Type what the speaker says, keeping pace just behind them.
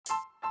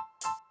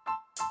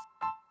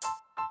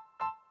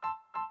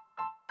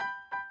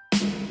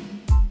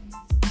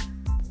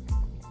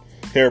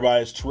Hey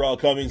everybody, it's Terrell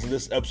Cummings, and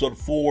this is episode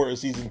 4 of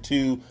season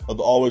 2 of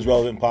the Always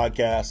Relevant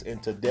podcast.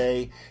 And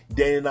today,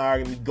 Dane and I are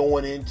going to be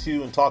going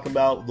into and talking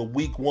about the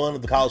week 1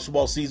 of the college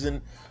football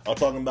season. I'm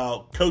talking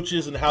about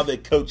coaches and how they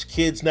coach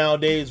kids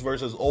nowadays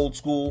versus old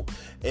school,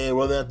 and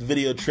whether or not the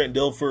video of Trent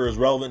Dilfer is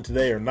relevant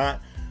today or not.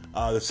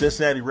 The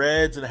Cincinnati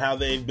Reds and how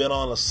they've been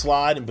on a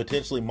slide and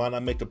potentially might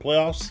not make the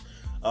playoffs.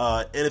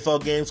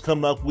 NFL games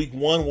coming up week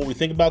 1, what we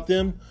think about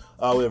them.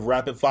 We have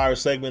rapid fire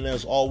segment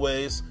as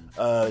always.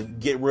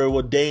 Get real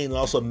with Dane, and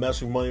also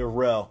mess with money with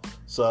Rel.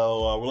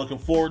 So we're looking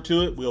forward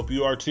to it. We hope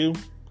you are too.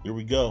 Here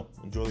we go.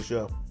 Enjoy the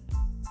show.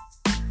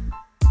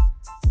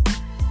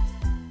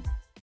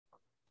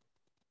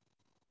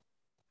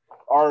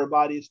 All right,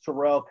 everybody, it's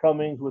Terrell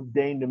Cummings with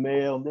Dane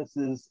DeMail, and this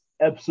is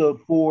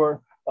episode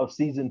 4 of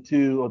season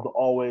 2 of the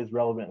Always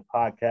Relevant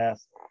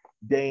podcast.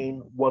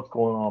 Dane, what's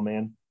going on,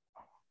 man?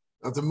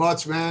 Nothing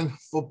much, man.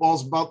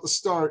 Football's about to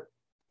start.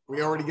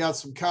 We already got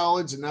some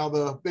college, and now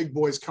the big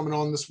boys coming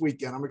on this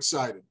weekend. I'm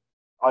excited.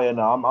 Oh, yeah,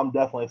 no, I'm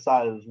definitely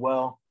excited as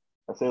well.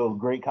 I say it was a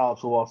great college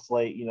football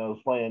slate. You know, it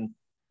was playing,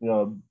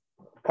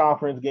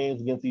 conference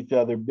games against each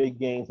other, big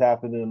games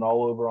happening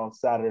all over on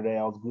Saturday.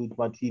 I was glued to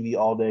my TV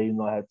all day. You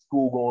know, I had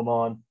school going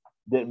on.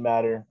 Didn't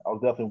matter. I was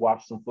definitely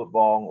watching some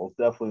football.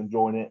 I was definitely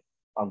enjoying it.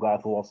 I'm glad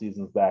football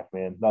season's back,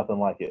 man. Nothing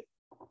like it.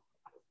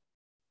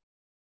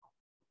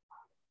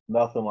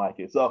 Nothing like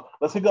it. So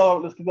let's kick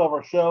off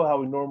our show how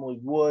we normally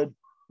would.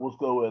 Let's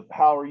go with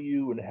how are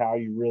you and how are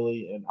you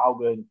really, and I'll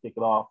go ahead and kick it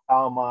off.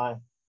 How am I?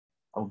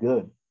 I'm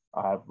good.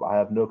 I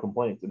have no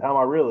complaints. And how am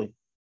I really?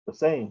 The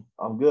same.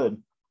 I'm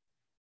good.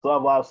 So I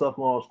have a lot of stuff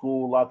going on in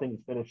school, a lot of things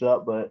to finish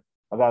up, but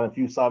I got a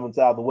few assignments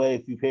out of the way,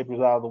 a few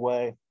papers out of the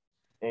way,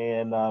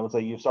 and so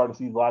you're starting to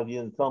see a lot of the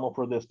end of the tunnel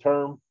for this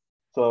term.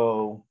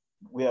 So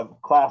we have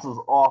classes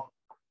off.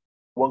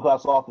 One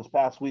class off this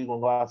past week, one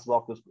class is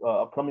off this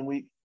upcoming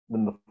week.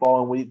 Then the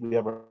following week, we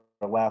have our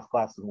last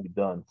class is going to be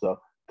done. So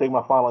take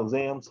my final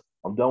exams.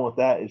 I'm done with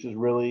that. It's just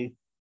really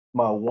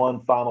my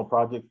one final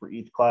project for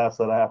each class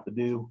that I have to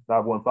do. I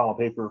have one final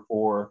paper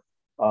for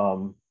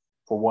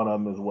one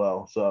of them as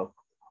well. So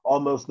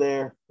almost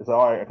there. It's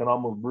all right. I can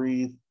almost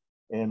breathe,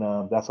 and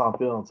that's how I'm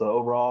feeling. So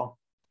overall,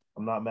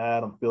 I'm not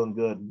mad. I'm feeling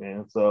good,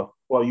 man. So,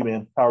 well, you,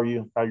 man, how are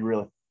you? How are you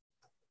really?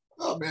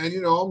 Oh, man,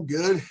 I'm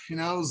good. It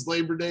was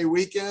Labor Day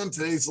weekend.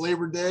 Today's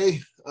Labor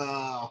Day.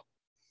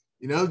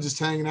 Just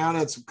hanging out,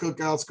 had some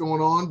cookouts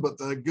going on. But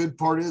the good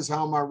part is,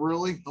 how am I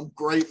really? I'm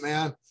great,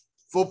 man.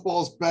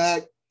 Football's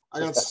back.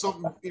 I got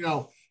something,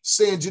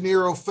 San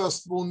Gennaro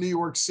Festival in New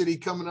York City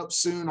coming up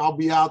soon. I'll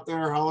be out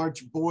there. Holler at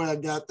your boy. I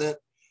got that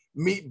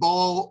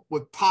meatball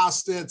with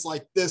pasta. It's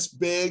like this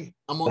big.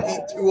 I'm going to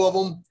eat 2 of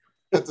them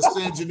at the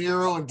San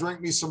Gennaro and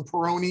drink me some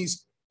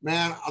Peronis.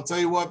 Man, I'll tell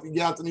you what, if you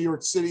get out to New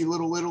York City,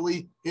 Little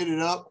Italy, hit it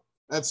up.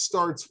 That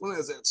starts, when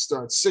does that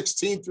start?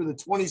 16th through the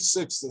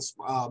 26th this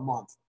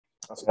month.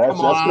 So come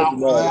on out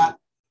for that.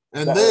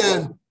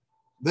 And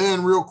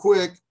then real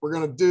quick, we're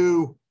going to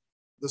do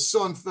the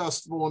Sun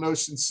Festival in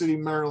Ocean City,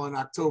 Maryland,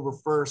 October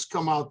 1st.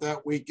 Come out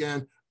that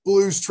weekend.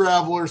 Blues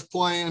Travelers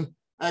playing.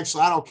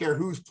 Actually, I don't care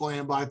who's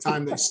playing by the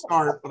time they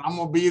start, but I'm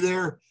going to be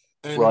there.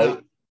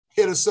 And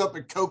hit us up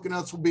at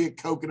Coconuts. We'll be at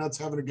Coconuts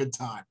having a good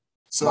time.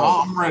 So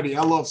nice. I'm ready.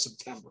 I love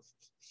September.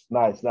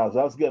 Nice.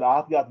 That's good.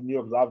 I've got to New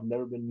York because I've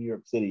never been to New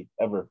York City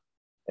ever.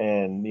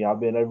 And, I've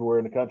been everywhere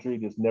in the country,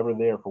 just never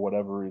there for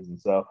whatever reason.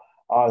 So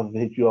I'll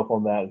hit you up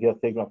on that. You have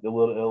to take me up to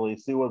Little Italy,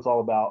 see what it's all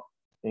about,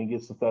 and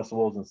get some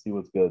festivals and see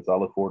what's good. So I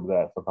look forward to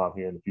that sometime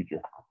here in the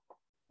future.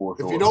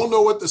 If you don't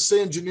know what the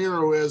San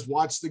Gennaro is,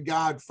 watch The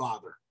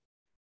Godfather.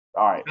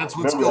 All right. That's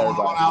what's going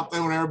on out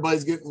there when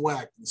everybody's getting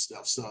whacked and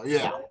stuff. So,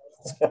 yeah.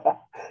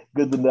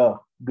 Good to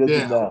know. Good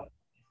to know.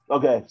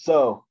 Okay,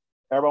 so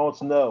everybody wants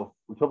to know.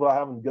 We talked about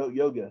having goat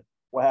yoga.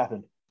 What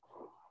happened?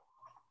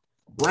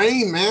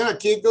 Rain, man. I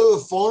can't go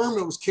to the farm.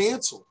 It was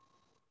canceled.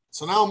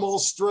 So now I'm all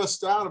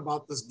stressed out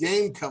about this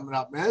game coming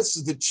up, man. This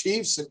is the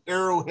Chiefs and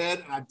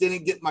Arrowhead, and I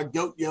didn't get my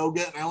goat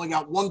yoga, and I only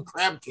got 1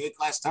 crab cake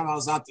last time I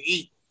was out to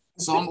eat.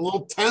 So I'm a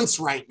little tense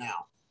right now.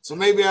 So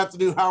maybe I have to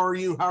do how are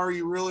you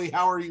really?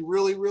 How are you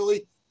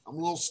really? I'm a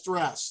little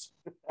stressed.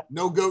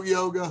 No goat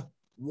yoga,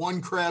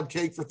 1 crab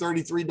cake for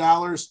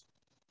 $33.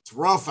 It's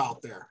rough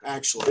out there,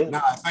 actually.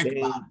 Now I think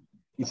about it.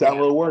 You sound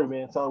a little worried,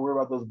 man. You sound worried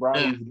about those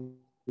brownies. Yeah.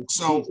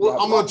 So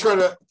I'm going to try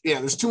to,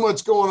 there's too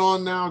much going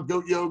on now.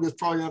 Goat yoga is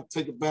probably going to have to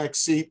take a back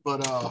seat,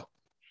 but,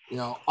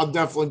 I'll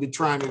definitely be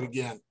trying it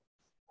again.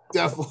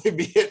 Definitely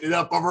be hitting it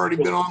up. I've already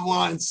been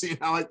online seeing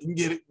how I can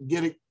get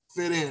it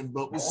fit in,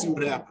 but we'll see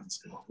what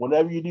happens.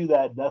 Whenever you do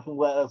that,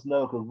 definitely let us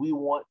know because we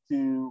want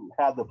to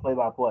have the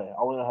play-by-play.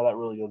 I want to know how that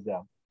really goes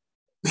down.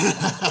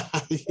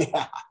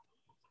 Yeah.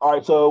 All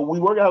right, so we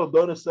were going to have a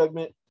bonus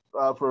segment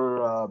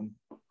for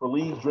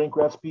Lee's drink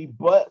recipe,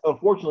 but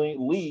unfortunately,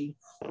 Lee,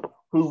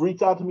 who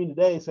reached out to me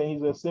today saying he's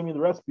going to send me the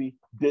recipe,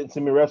 didn't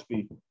send me a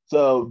recipe.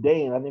 So,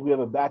 Dane, I think we have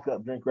a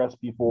backup drink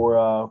recipe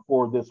for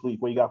this week.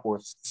 What you got for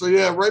us? So,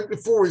 yeah, right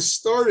before we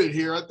started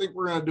here, I think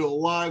we're going to do a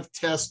live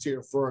test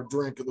here for our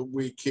drink of the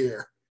week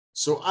here.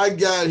 So, I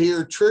got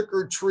here Trick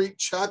or Treat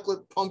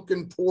Chocolate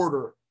Pumpkin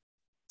Porter.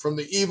 from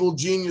the Evil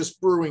Genius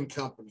Brewing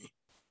Company.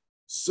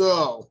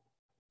 So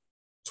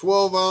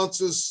 12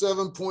 ounces,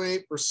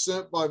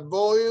 7.8% by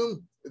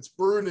volume. It's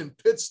brewed in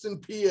Pittston,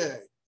 PA.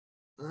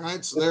 All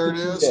right, so there it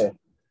is,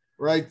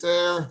 right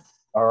there.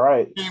 All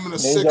right. Came in a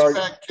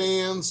six-pack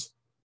cans.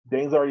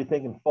 Dane's already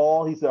thinking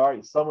fall. He said, all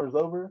right, summer's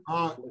over.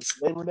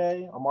 It's Labor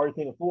Day. I'm already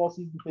thinking football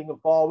season, thinking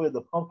fall with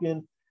the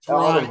pumpkin.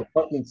 The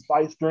pumpkin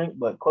spice drink,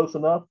 but close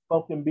enough.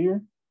 Pumpkin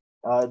beer.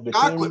 The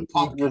chocolate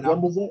pumpkin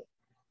resembles it.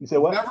 You say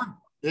what?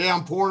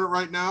 I'm pouring it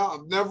right now.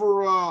 I've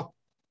never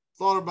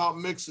thought about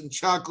mixing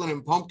chocolate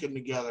and pumpkin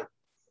together.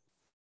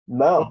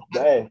 No,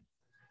 hey,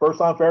 first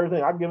time for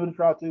everything. I'd give it a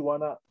try too. Why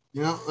not?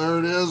 Yeah, there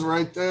it is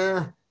right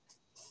there.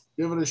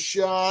 Give it a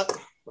shot.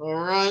 All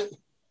right.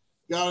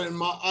 Got it in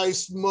my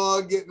ice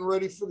mug, getting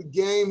ready for the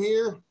game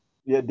here.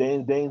 Yeah,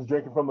 Dane's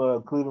drinking from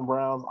a Cleveland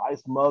Browns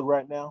ice mug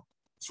right now.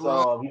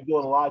 So he's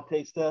doing a live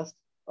taste test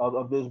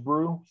of this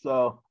brew.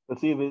 So let's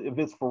see if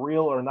it's for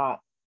real or not.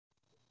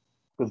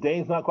 Because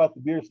Dane's not quite the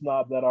beer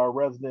snob that our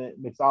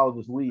resident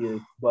mixologist Lee is,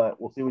 but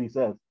we'll see what he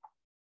says.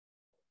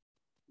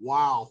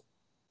 Wow.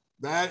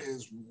 That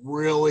is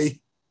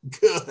really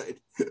good.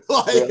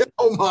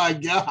 Oh my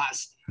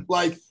gosh.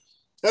 Like,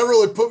 that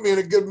really put me in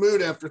a good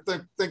mood after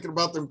thinking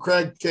about them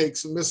crab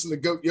cakes and missing the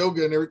goat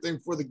yoga and everything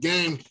for the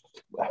game.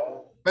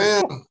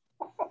 Man,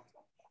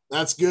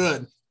 that's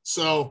good.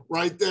 So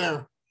right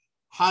there,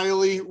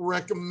 highly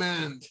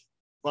recommend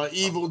by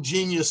Evil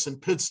Genius in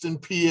Pittston,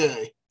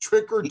 PA.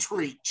 Trick or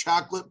Treat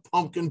Chocolate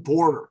Pumpkin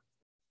Porter.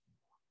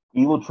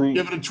 Evil Treat.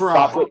 Give it a try.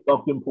 Chocolate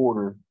Pumpkin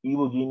Porter.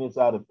 Evil Genius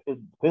out of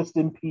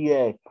Pittston,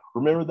 PA.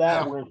 Remember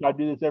that? Yeah. We're going to try to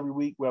do this every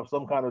week. We have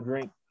some kind of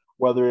drink,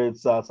 whether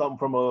it's something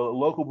from a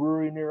local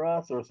brewery near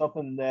us or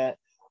something that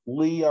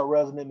Lee, our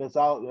resident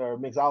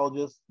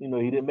mixologist, he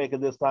didn't make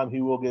it this time.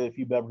 He will get a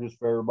few beverages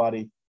for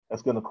everybody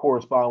that's going to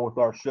correspond with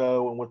our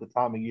show and with the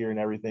time of year and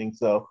everything.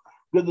 So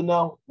good to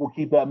know. We'll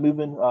keep that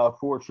moving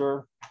for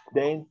sure.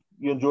 Dane,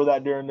 you enjoy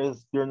that during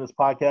this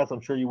podcast?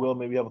 I'm sure you will.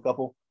 Maybe have a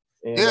couple.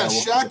 And,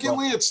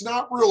 shockingly, it's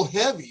not real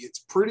heavy. It's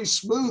pretty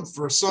smooth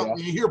for something.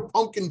 Yeah. You hear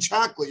pumpkin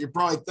chocolate, you're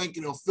probably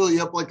thinking it'll fill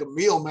you up like a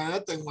meal, man.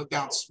 That thing went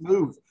down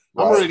smooth.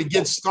 Right. I'm ready to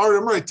get started.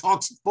 I'm ready to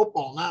talk some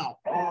football now.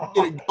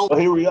 Well,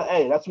 here we go.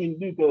 Hey, that's what you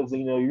do because,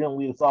 you're going to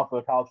lead us off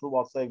with a college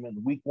football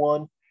segment. Week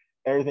 1,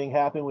 everything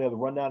happened. We have a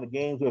rundown of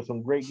games. There's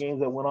some great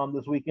games that went on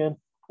this weekend.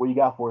 What you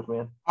got for us,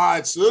 man? All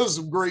right, so there's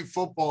some great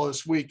football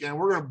this weekend.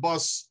 We're going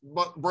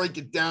to break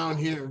it down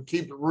here and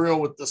keep it real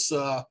with this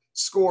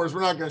scores. We're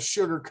not going to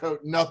sugarcoat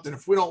nothing.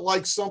 If we don't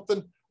like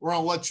something, we're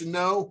going to let you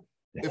know.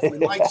 If we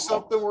like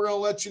something, we're going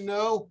to let you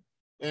know.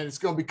 And it's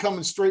going to be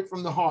coming straight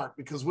from the heart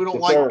because we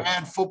don't like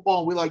bad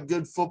football. We like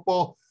good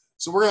football.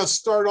 So we're going to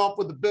start off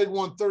with the big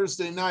one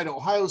Thursday night,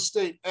 Ohio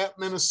State at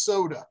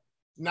Minnesota.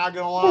 Not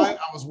going to lie,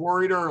 I was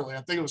worried early. I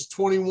think it was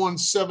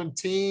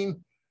 21-17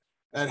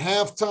 at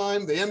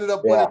halftime. They ended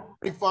up winning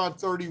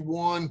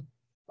 25-31.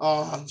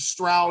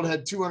 Stroud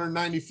had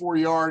 294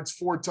 yards,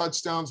 4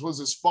 touchdowns was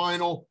his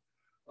final.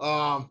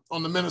 On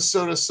the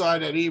Minnesota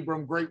side at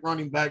Ebram, great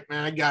running back,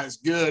 man. That guy's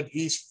good.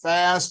 He's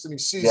fast and he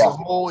sees the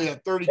hole. He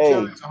had 30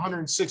 carries,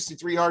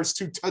 163 yards,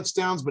 2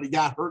 touchdowns, but he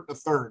got hurt in the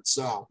third.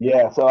 So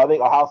I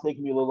think Ohio State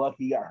can be a little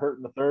lucky he got hurt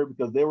in the third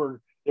because they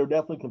were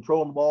definitely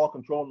controlling the ball,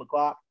 controlling the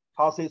clock.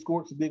 Ohio State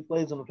scored some big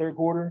plays in the third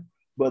quarter,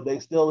 but they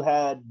still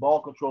had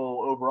ball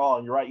control overall.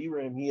 And you're right,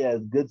 Ebram, he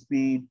has good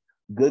speed,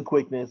 good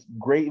quickness,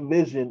 great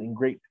vision, and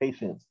great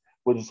patience,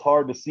 which is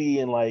hard to see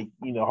and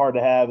hard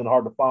to have and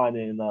hard to find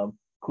in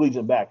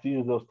collegiate backs.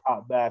 Usually those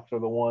top backs are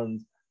the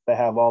ones that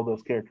have all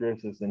those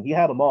characteristics, and he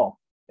had them all.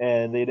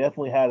 And they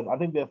definitely had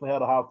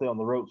Ohio State on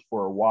the ropes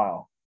for a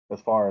while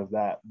as far as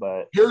that.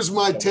 But here's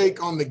my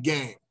take on the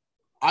game.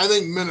 I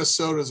think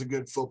Minnesota's a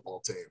good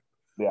football team.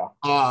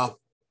 Yeah.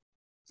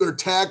 Their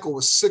tackle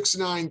was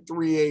 6'9",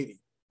 380,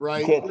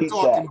 right? We're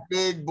talking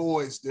big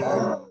boys, dude.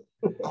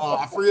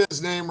 I forget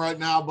his name right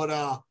now,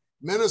 but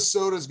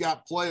Minnesota's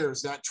got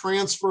players that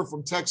transfer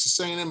from Texas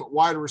A&M at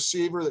wide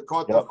receiver that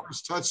caught their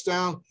first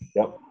touchdown.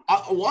 Yep.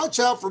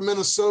 Watch out for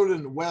Minnesota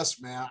in the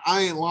West, man.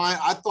 I ain't lying.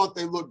 I thought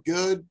they looked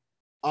good.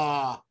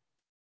 A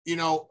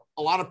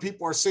lot of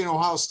people are saying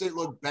Ohio State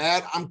looked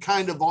bad. I'm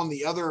kind of on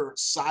the other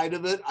side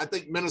of it. I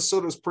think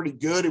Minnesota's pretty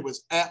good. It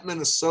was at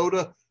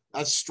Minnesota.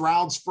 That's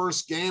Stroud's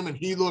first game, and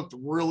he looked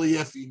really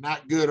iffy,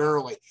 not good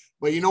early.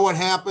 But you know what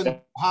happened?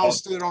 Ohio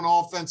State on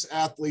offense,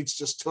 athletes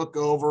just took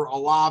over.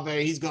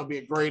 Olave, he's going to be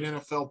a great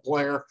NFL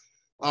player.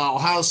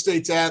 Ohio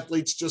State's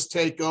athletes just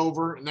take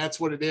over, and that's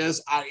what it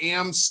is. I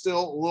am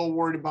still a little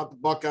worried about the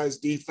Buckeyes'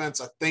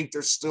 defense. I think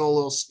they're still a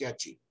little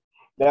sketchy.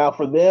 Now,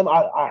 for them,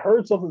 I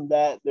heard something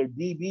that their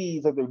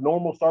DBs, like their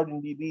normal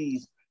starting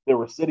DBs, they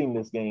were sitting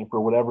this game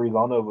for whatever reason. I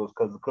don't know if it was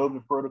because of the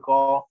COVID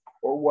protocol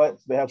or what.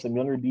 So they have some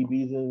younger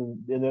DBs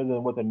in there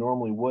than what they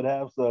normally would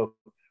have. So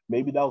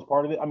maybe that was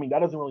part of it. I mean, that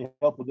doesn't really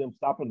help with them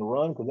stopping the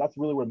run because that's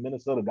really where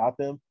Minnesota got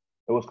them.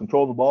 It was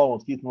control the ball and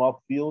was keeping them off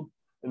the field.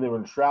 And then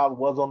when Stroud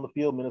was on the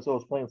field, Minnesota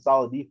was playing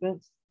solid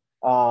defense.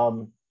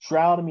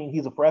 Stroud, I mean,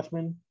 he's a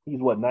freshman. He's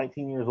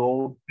 19 years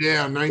old.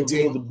 Yeah, 19.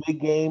 It was a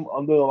big game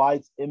under the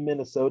lights in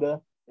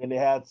Minnesota. and they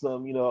had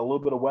some, a little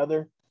bit of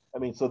weather. I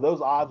mean, so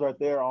those odds right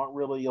there aren't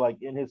really like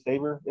in his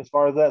favor as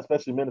far as that,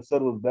 especially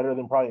Minnesota was better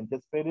than probably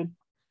anticipated.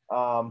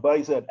 But like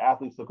you said,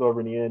 athletes took over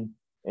in the end,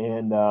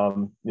 and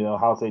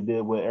how they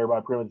did what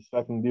everybody pretty much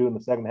expected them to do in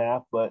the second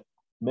half. But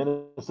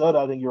Minnesota,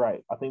 I think you're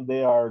right. I think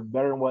they are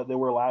better than what they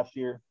were last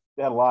year.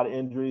 They had a lot of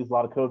injuries, a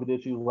lot of COVID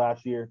issues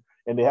last year,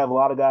 and they have a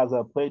lot of guys that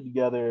have played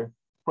together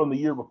from the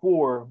year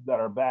before that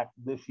are back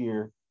this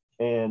year.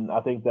 And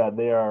I think that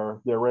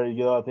they're ready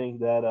to go. I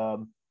think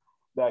that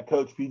that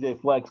coach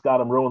PJ Flex got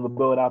them rowing the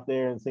boat out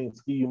there and saying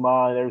 "ski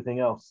ma" and everything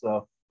else.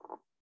 So,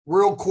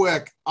 real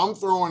quick, I'm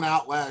throwing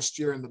out last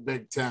year in the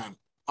Big Ten.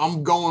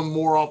 I'm going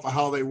more off of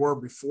how they were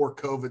before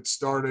COVID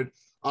started.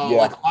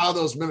 Like a lot of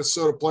those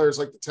Minnesota players,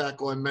 like the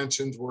tackle I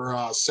mentioned,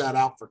 were sat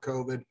out for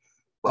COVID.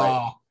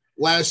 Right.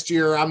 Last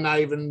year, I'm not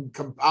even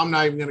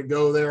going to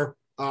go there.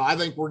 I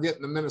think we're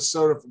getting the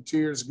Minnesota from 2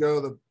 years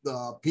ago,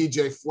 the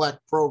PJ Fleck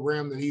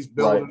program that he's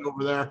building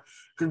over there.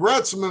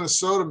 Congrats to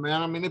Minnesota,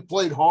 man. I mean, they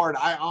played hard.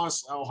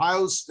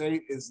 Ohio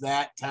State is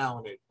that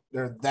talented.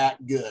 They're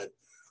that good.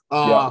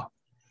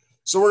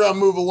 So we're going to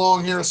move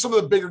along here. Some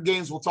of the bigger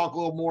games we'll talk a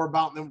little more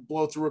about, and then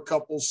we'll blow through a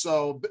couple.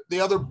 So the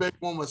other big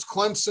one was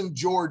Clemson,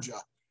 Georgia.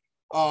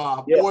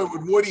 Boy,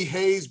 would Woody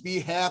Hayes be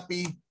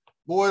happy.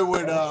 Boy,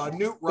 would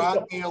Newt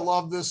Rodney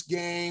love this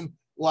game,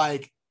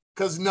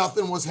 because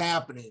nothing was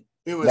happening.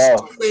 It was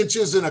 2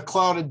 inches in a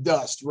cloud of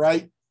dust,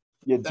 right?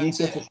 Yeah,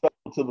 defensive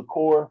struggle to the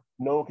core.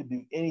 No one could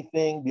do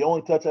anything. The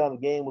only touchdown of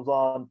the game was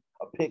on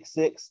a pick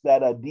six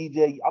that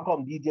DJ, I'll call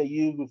him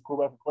DJU, who's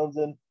quarterback for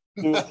Clemson,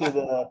 threw it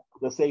to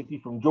the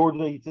safety from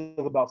Georgia. He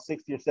took about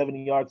 60 or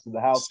 70 yards to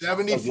the house.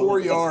 74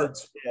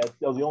 yards. Yeah,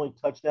 that was the only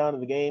touchdown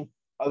in the game.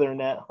 Other than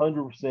that,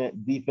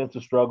 100%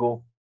 defensive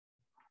struggle.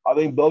 I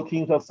think both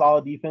teams have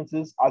solid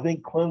defenses. I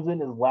think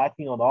Clemson is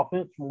lacking on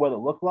offense from what it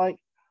looked like.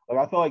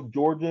 I feel like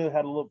Georgia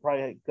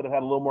probably could have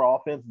had a little more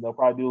offense, and they'll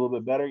probably do a little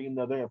bit better, even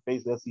though they're going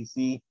to face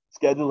SEC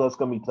schedule. That's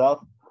going to be tough.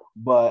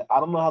 But I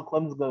don't know how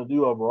Clemson's going to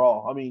do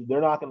overall. I mean,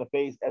 they're not going to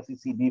face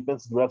SEC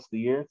defense the rest of the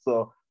year,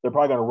 so they're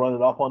probably going to run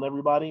it off on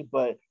everybody.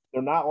 But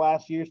they're not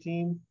last year's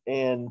team,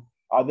 and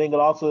I don't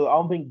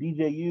think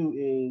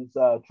DJU is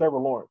Trevor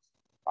Lawrence.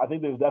 I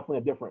think there's definitely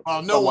a difference.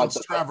 No one's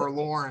Trevor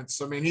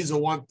Lawrence. I mean, he's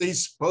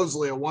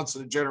supposedly a once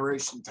in a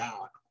generation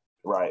talent.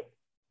 Right.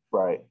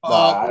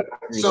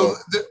 So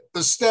the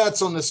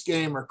stats on this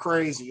game are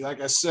crazy. Like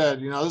I said,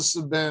 this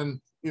has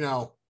been,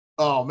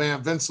 oh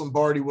man, Vince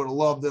Lombardi would have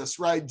loved this,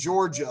 right?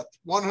 Georgia,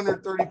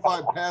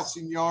 135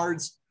 passing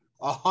yards,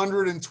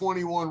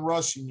 121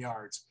 rushing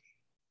yards.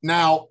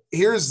 Now,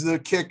 here's the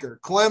kicker.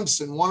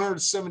 Clemson,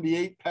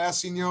 178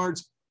 passing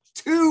yards,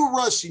 2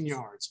 rushing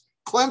yards.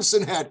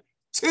 Clemson had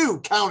 2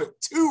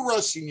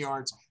 rushing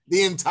yards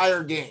the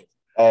entire game.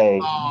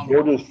 Hey,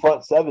 Georgia's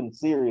front seven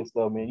serious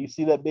though, man. You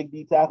see that big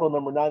D tackle,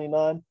 number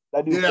 99?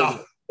 That dude's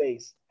taking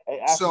space. Hey,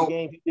 after the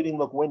game, he didn't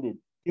look winded.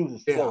 He was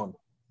just chilling.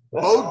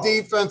 Both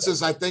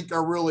defenses, I think,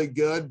 are really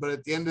good, but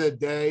at the end of the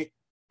day,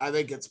 I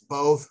think it's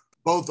both.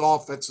 Both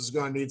offenses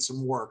going to need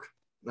some work.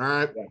 All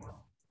right. Yeah.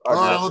 All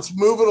right, let's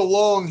move it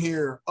along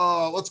here.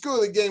 Let's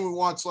go to the game we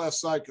watched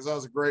last night because that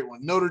was a great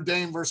one. Notre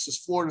Dame versus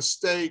Florida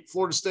State.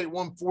 Florida State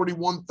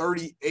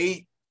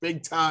 141-38.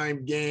 Big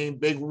time game,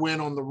 big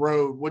win on the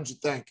road. What'd you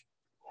think?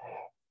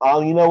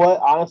 You know what?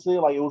 Honestly,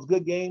 it was a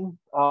good game.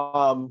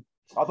 I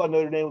thought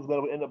Notre Dame was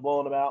going to end up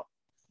blowing them out.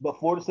 But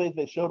Florida State,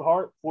 they showed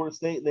heart. Florida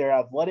State, they're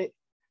athletic.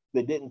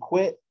 They didn't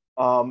quit.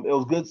 It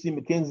was good to see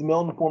Mackenzie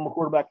Milton, the former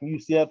quarterback from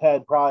UCF,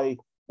 had probably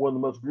one of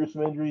the most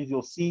gruesome injuries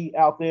you'll see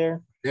out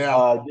there.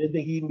 Yeah. Didn't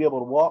think he'd even be able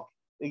to walk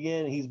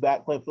again. He's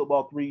back playing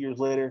football 3 years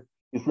later.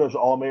 He's pretty much an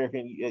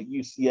All-American at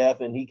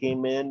UCF, and he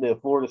came in to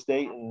Florida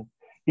State, and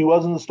he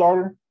wasn't the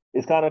starter.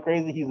 It's kind of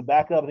crazy. He's a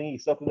backup. I think he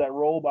accepted that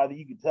role, but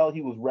you could tell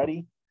he was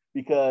ready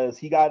because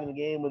he got in the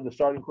game when the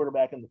starting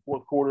quarterback in the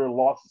fourth quarter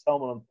lost his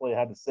helmet on the play,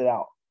 had to sit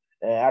out.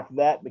 And after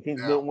that,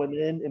 Mackenzie Milton went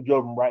in and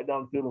drove him right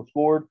down the field and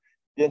scored.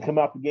 Didn't come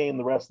out the game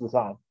the rest of the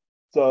time.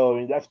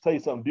 So that should tell you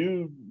something.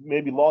 Dude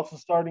maybe lost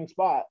his starting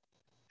spot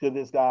to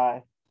this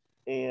guy.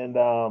 And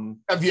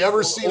have you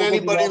ever seen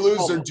anybody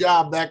lose their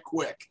job that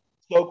quick?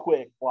 So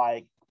quick,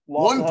 lost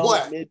one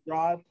play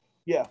mid-drive.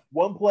 Yeah,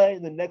 one play,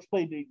 and the next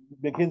play,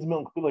 Mackenzie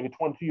Milton completed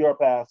a 22-yard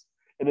pass,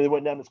 and then they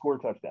went down to score a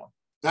touchdown.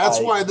 That's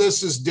why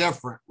this is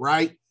different,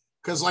 right?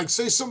 Because,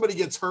 say somebody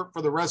gets hurt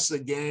for the rest of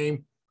the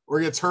game, or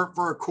gets hurt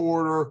for a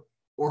quarter,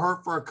 or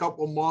hurt for a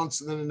couple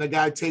months, and then the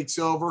guy takes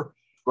over.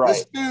 Right.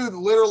 This dude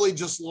literally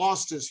just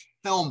lost his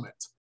helmet,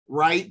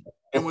 right?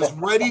 And was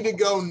ready to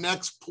go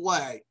next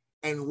play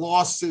and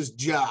lost his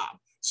job.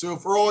 So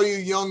for all you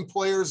young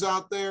players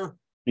out there,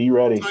 be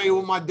ready. I'll tell you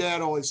what my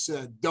dad always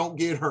said, don't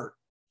get hurt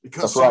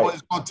because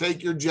somebody's going to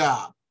take your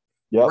job.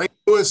 Yep. Ray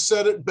Lewis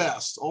said it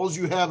best. All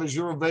you have is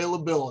your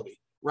availability,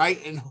 right?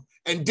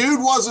 And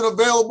dude wasn't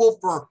available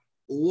for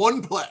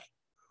one play.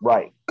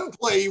 Right. One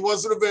play he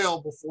wasn't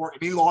available for,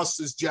 and he lost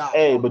his job.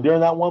 Hey, but during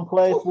that one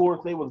play,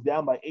 Florida State was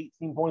down by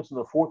 18 points in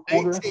the fourth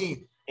quarter.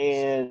 18.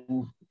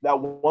 And that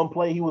one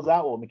play he was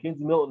out on,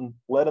 Mackenzie Milton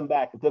led him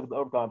back and took it to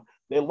overtime.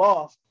 They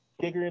lost,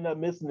 kicker ended up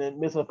missing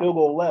a field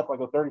goal left, like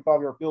a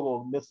 35-yard field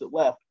goal, missed it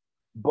left.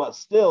 But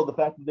still, the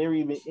fact that they were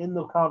even in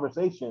the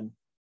conversation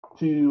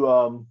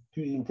to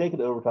even take it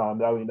to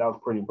overtime, I mean, that was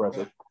pretty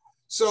impressive.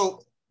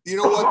 So, you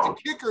know what?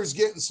 The kicker's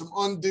getting some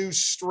undue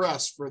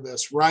stress for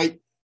this, right?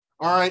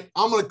 All right,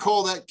 I'm going to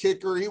call that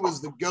kicker. He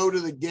was the GOAT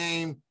of the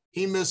game.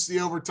 He missed the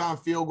overtime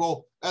field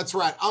goal. That's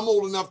right. I'm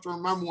old enough to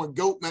remember when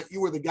GOAT meant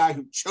you were the guy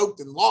who choked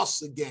and lost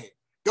the game.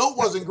 GOAT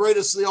wasn't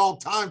greatest of all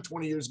time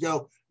 20 years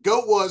ago.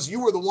 GOAT was you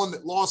were the one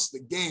that lost the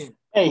game.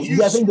 Hey,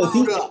 you I think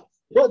screwed up.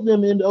 Putting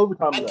them into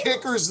overtime. That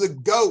kicker's the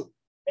GOAT.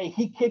 Hey,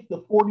 he kicked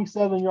the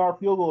 47-yard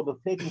field goal to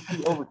take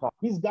him to overtime.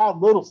 He's got a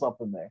little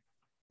something there.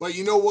 But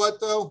you know what,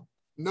 though?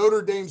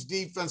 Notre Dame's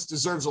defense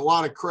deserves a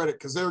lot of credit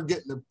because they were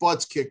getting their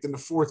butts kicked in the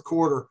fourth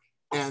quarter,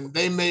 and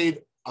they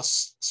made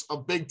a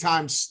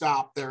big-time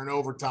stop there in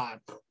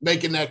overtime,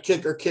 making that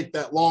kicker kick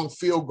that long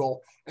field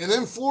goal. And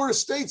then Florida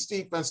State's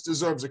defense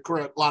deserves a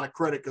lot of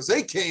credit because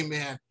they came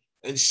in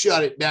and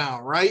shut it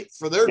down, right,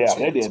 for their team.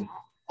 They did.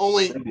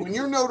 Only when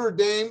you're Notre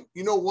Dame,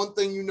 you know one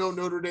thing you know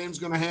Notre Dame's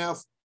going to have?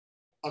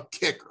 A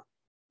kicker.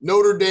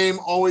 Notre Dame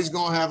always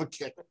going to have a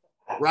kicker,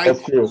 right?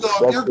 That's true.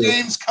 So if your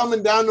game's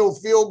coming down to a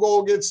field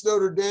goal against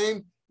Notre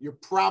Dame, you're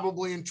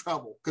probably in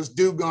trouble because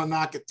Duke going to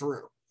knock it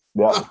through.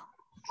 Yeah,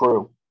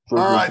 true. All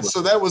right,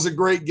 so that was a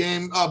great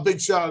game. Big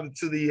shout out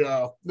to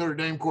the Notre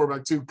Dame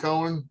quarterback, too,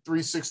 Cohen,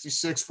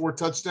 366, 4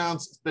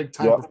 touchdowns. It's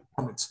big-time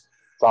performance.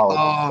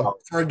 Solid.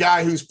 For a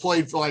guy who's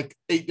played for like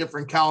 8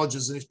 different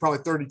colleges, and he's probably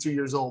 32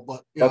 years old.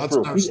 But you know, that's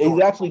true.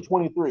 He's actually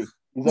 23.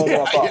 He's only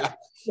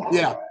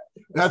yeah,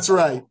 that's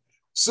right.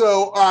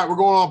 So, all right, we're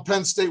going on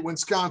Penn State,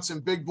 Wisconsin,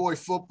 big boy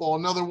football.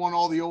 Another one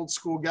all the old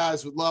school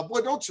guys would love.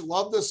 Boy, don't you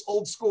love this?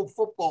 Old school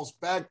football's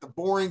back, the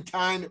boring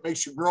kind that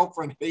makes your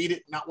girlfriend hate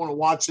it and not want to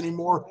watch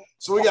anymore.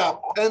 So we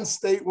got Penn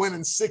State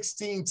winning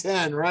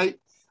 16-10, right?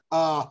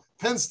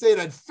 Penn State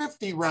had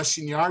 50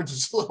 rushing yards, which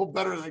is a little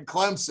better than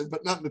Clemson,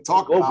 but nothing to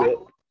talk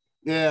about.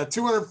 Yeah,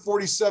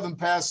 247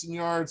 passing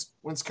yards.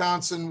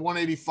 Wisconsin,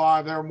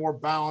 185. They were more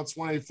balanced,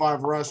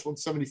 185 rush,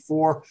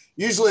 174.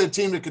 Usually a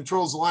team that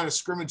controls the line of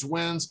scrimmage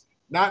wins.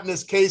 Not in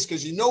this case,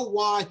 because you know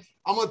why?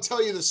 I'm going to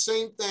tell you the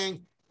same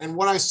thing, and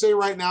what I say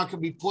right now can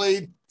be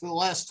played for the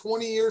last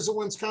 20 years of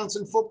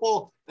Wisconsin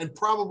football and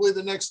probably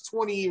the next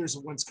 20 years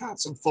of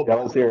Wisconsin football.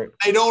 Yeah, let's hear it.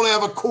 They don't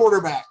have a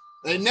quarterback.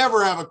 They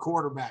never have a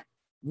quarterback.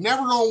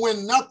 Never going to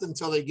win nothing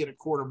until they get a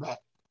quarterback.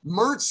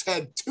 Mertz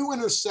had 2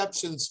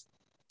 interceptions.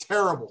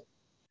 Terrible.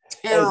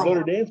 Hey,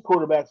 Notre Dame's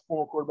quarterback's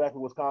former quarterback in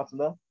Wisconsin,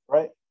 though,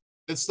 right?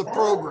 It's the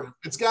program.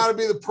 It's got to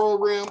be the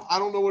program. I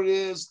don't know what it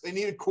is. They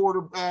need a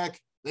quarterback.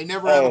 They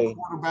never have a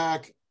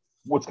quarterback.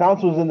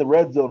 Wisconsin was in the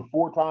red zone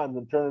 4 times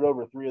and turned it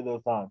over 3 of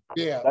those times.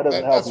 Yeah, that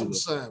doesn't help. That's what I'm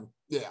saying.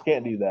 Yeah,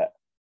 can't do that.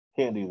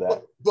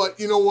 But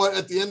you know what?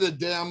 At the end of the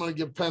day, I'm going to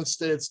give Penn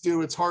State its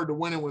due. It's hard to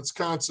win in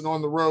Wisconsin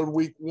on the road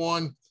week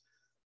 1.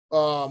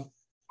 Are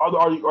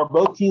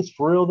both teams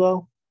for real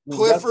though?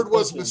 Clifford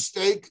was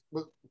mistake,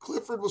 but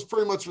Clifford was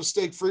pretty much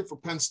mistake free for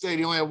Penn State.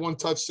 He only had 1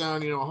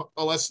 touchdown,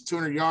 less than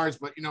 200 yards,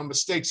 but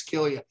mistakes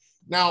kill you.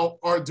 Now,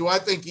 or do I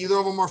think either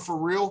of them are for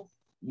real?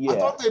 Yeah. I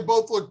thought they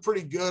both looked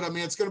pretty good. I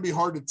mean, it's going to be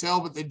hard to tell,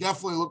 but they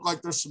definitely look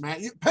like there's some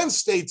 – Penn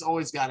State's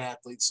always got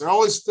athletes. They're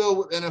always filled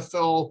with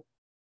NFL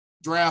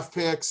draft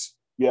picks.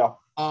 Yeah.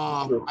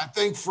 I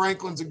think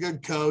Franklin's a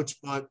good coach,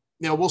 but,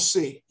 we'll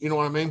see. You know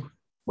what I mean?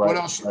 Right, what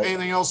else? Right.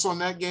 Anything else on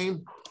that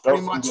game?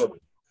 Pretty much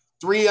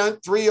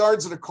 3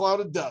 yards in a cloud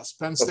of dust.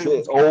 Penn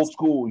State. Old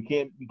school. You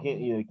can't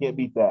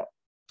beat that.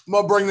 I'm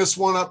going to bring this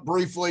one up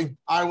briefly.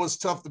 Iowa's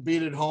tough to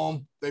beat at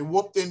home. They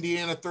whooped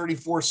Indiana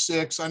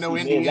 34-6. I know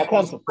Indiana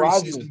was a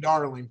preseason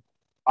darling.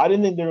 I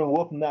didn't think they were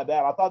whooping that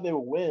bad. I thought they would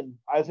win.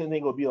 I just didn't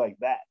think it would be like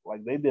that.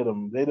 Like they did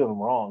them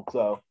wrong.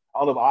 So I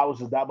don't know if Iowa's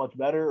just that much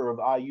better or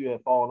if IU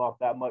had fallen off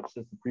that much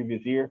since the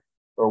previous year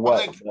or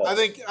what. I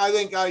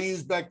think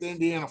IU's back to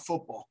Indiana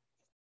football.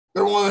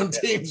 They're one of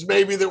them teams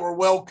maybe that were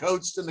well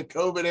coached in the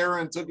COVID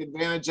era and took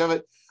advantage of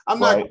it. I'm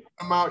not going to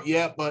come out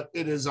yet, but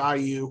it is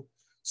IU.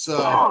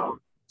 So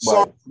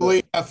sorry,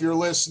 Lee, if you're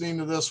listening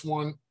to this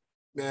one.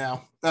 Yeah,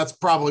 that's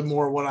probably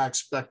more what I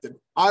expected.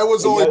 I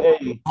was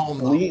only home.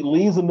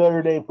 Lee's a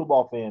Notre Dame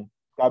football fan.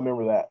 I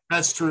remember that.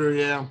 That's true,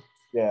 yeah.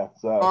 Yeah.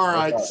 So all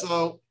right.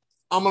 So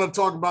I'm going to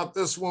talk about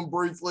this one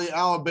briefly.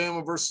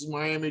 Alabama versus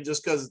Miami,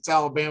 just because it's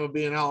Alabama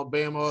being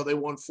Alabama. They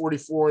won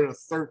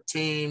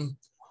 44-13.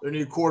 Their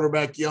new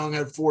quarterback, Young,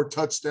 had 4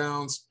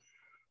 touchdowns.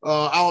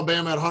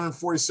 Alabama had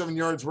 147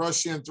 yards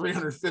rushing and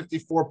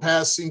 354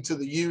 passing to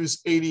the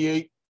U's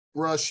 88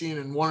 rushing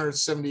and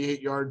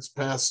 178 yards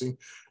passing.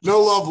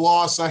 No love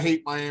lost. I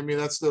hate Miami.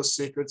 That's no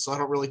secret, so I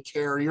don't really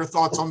care. Your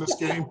thoughts on this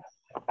game?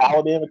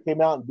 Alabama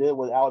came out and did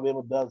what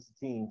Alabama does to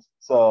teams.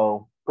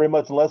 So pretty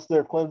much unless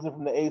they're Clemson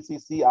from the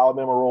ACC,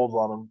 Alabama rolls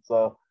on them.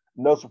 So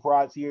no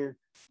surprise here.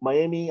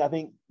 Miami, I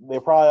think they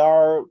probably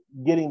are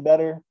getting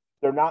better.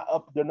 They're not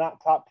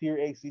top tier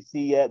ACC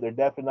yet. They're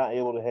definitely not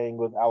able to hang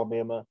with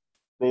Alabama.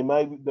 They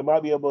might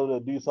be able to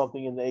do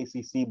something in the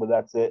ACC, but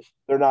that's it.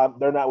 They're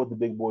not with the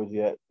big boys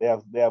yet. They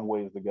have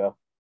ways to go.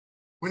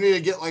 We need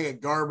to get like a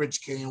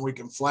garbage can we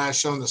can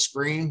flash on the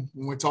screen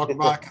when we talk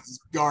about it, 'cause it's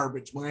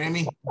garbage.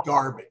 Miami,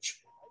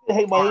 garbage.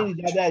 Hey, Miami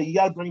got that. You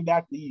got to bring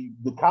back the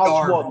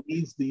college football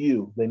needs the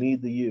U. They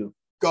need the U.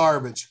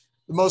 Garbage.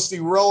 The most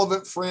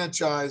irrelevant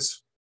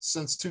franchise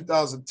since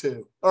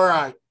 2002. All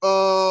right.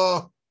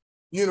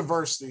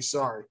 University,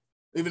 sorry.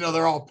 Even though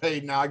they're all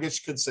paid now, I guess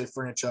you could say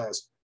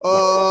franchise.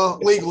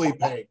 Legally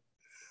paid.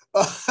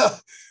 I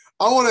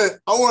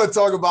want to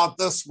talk about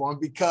this one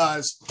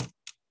because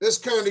this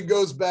kind of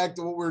goes back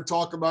to what we were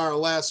talking about our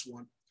last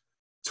one.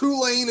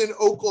 Tulane and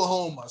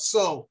Oklahoma.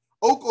 So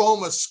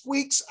Oklahoma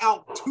squeaks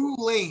out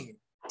Tulane,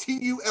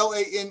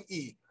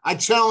 Tulane. I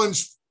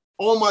challenge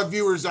all my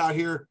viewers out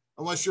here,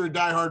 unless you're a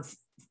diehard,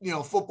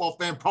 football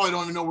fan, probably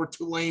don't even know where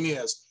Tulane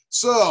is.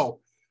 So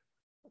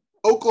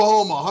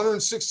Oklahoma,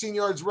 116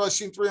 yards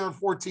rushing,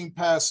 314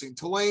 passing.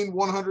 Tulane,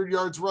 100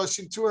 yards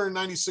rushing,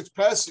 296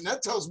 passing.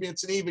 That tells me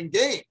it's an even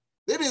game.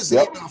 It isn't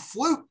even a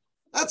fluke.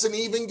 That's an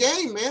even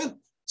game, man.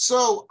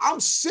 So I'm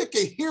sick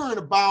of hearing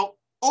about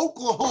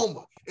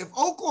Oklahoma. If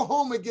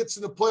Oklahoma gets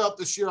in the playoff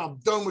this year, I'm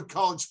done with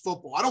college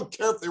football. I don't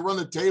care if they run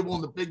the table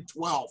in the Big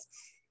 12.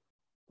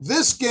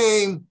 This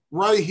game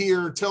right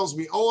here tells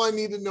me all I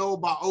need to know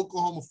about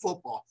Oklahoma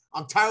football.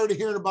 I'm tired of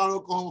hearing about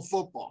Oklahoma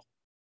football.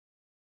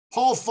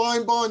 Paul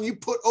Feinbaum, you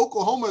put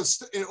Oklahoma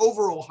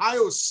over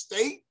Ohio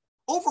State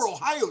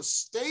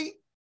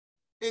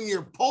in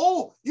your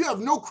poll? You have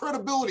no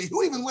credibility.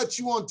 Who even lets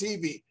you on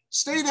TV?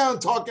 Stay down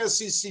and talk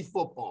SEC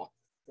football.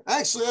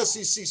 Actually,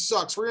 SEC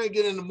sucks. We're going to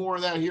get into more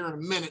of that here in a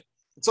minute.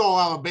 It's all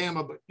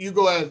Alabama, but you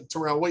go ahead,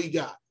 Terrell. What you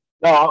got?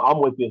 No, I'm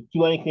with you.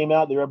 Tulane came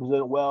out. They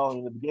represented well.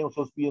 The game was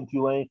supposed to be in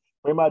Tulane.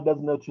 Everybody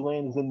doesn't know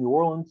Tulane is in New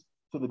Orleans.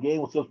 So the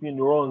game was supposed to be in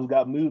New Orleans.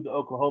 Got moved to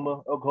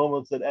Oklahoma.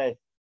 Oklahoma said, hey,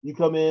 you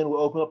come in,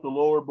 we'll open up the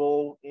lower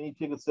bowl. Any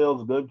ticket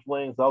sales go to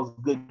Tulane. So that was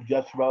a good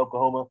gesture by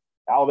Oklahoma.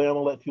 Alabama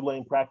let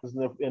Tulane practice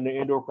in their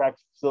indoor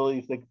practice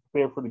facilities. They could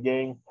prepare for the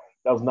game.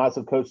 That was nice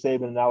of Coach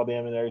Saban and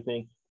Alabama and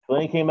everything.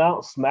 Tulane came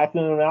out, smacked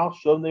them out,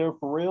 showed them they were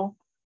for real.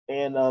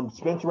 And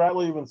Spencer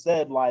Rattler even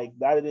said,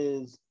 that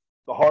is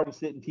the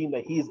hardest hitting team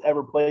that he's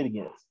ever played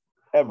against,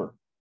 ever,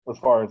 as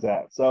far as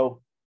that.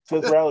 So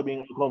Spencer Rattler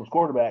being Oklahoma's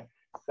quarterback,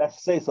 that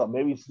should say something.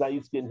 Maybe he's not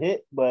used to getting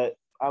hit, but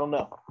I don't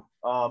know.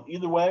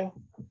 Either way,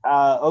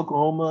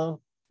 Oklahoma,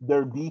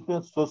 their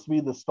defense was supposed to be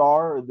the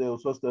star. Their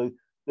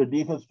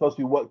defense was supposed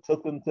to be what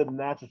took them to the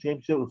national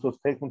championship. It was supposed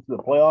to take them to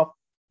the playoff.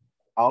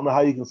 I don't know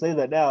how you can say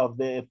that now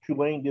if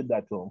Tulane did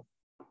that to them.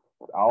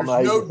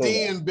 There's no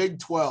D in Big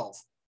 12.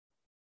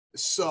 It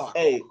sucks.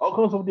 Hey,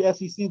 Oklahoma's with the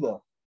SEC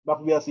though, not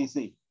for the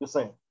SEC. Just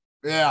saying.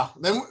 Yeah.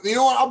 Then you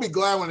know what? I'll be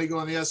glad when they go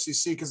in the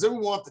SEC because then we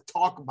won't have to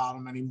talk about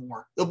them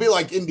anymore. They'll be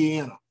like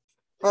Indiana.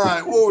 All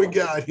right, what we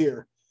got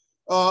here?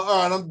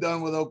 All right, I'm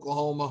done with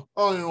Oklahoma.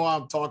 I don't even know why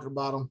I'm talking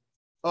about them.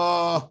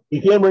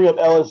 You can't bring up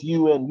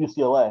LSU and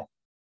UCLA.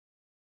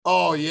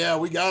 Oh, yeah,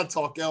 we got to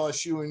talk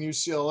LSU and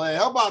UCLA.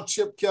 How about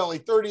Chip Kelly,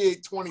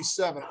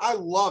 38-27? I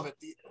love it.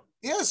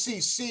 The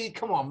SEC,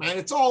 come on, man.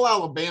 It's all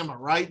Alabama,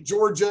 right?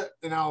 Georgia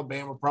and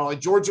Alabama, probably.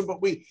 Georgia, but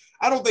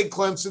I don't think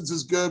Clemson's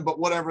as good, but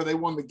whatever. They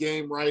won the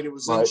game, right? It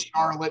was in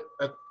Charlotte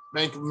at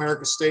Bank of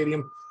America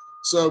Stadium.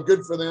 So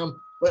good for them.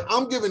 But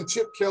I'm giving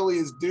Chip Kelly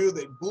his due.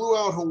 They blew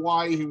out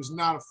Hawaii. He was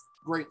not a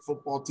great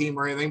football team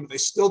or anything, but they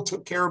still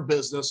took care of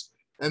business.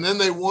 And then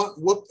they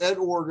whooped Ed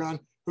Oregon,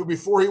 who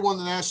before he won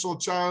the national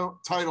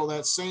title,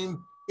 that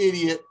same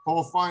idiot,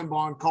 Paul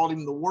Feinbaum, called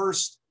him the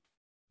worst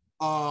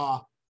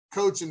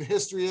coach in the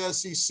history of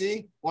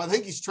SEC. Well, I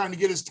think he's trying to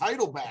get his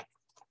title back.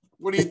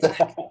 What do you think?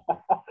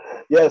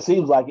 Yeah, it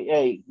seems like it.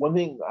 Hey, one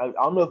thing, I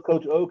don't know if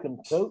Coach O can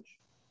coach.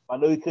 I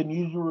know he couldn't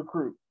use a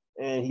recruit.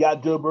 And he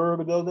got Joe Burrow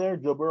to go there.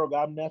 Joe Burrow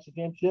got him the national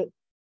championship.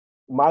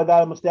 Might have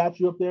got him a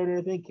statue up there and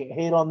everything. Can't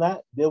hate on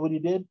that. Did what he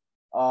did.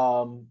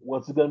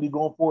 What's it going to be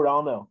going forward? I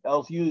don't know.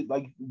 LSU,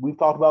 like we've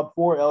talked about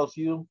before,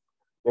 LSU,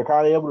 they're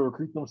kind of able to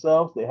recruit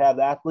themselves. They have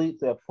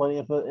athletes. They have plenty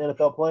of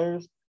NFL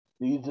players.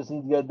 You just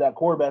need to get that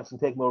quarterbacks and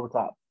take them over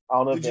top. I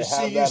don't know if they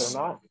have that or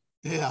not.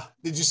 Yeah.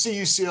 Did you see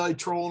UCLA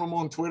trolling them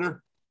on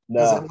Twitter?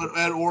 No. Is that what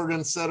Ed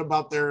Oregon said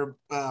about their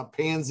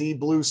pansy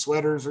blue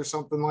sweaters or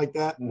something like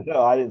that?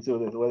 No, I didn't see what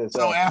they said.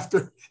 So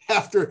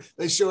after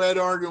they show Ed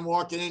Oregon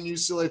walking in,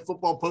 UCLA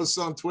football posts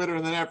on Twitter,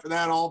 and then after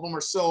that, all of them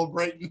are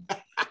celebrating.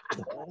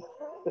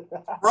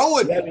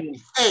 Rowan, yeah,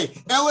 hey,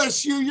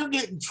 LSU, you're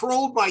getting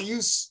trolled by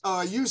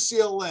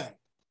UCLA.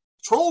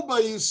 Trolled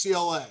by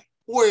UCLA.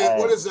 Boy,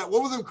 what is that?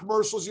 What were them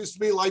commercials used to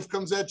be? Life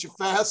comes at you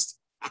fast.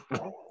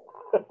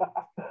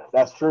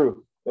 That's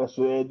true. That's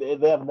true.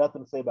 They have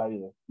nothing to say about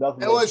either.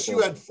 Nothing.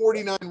 LSU had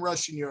 49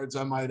 rushing yards,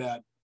 I might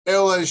add.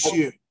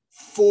 LSU,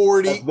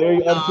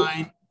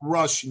 49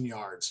 rushing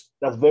yards.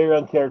 That's very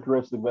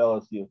uncharacteristic of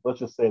LSU. Let's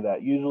just say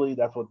that. Usually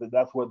that's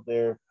what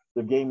their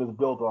game is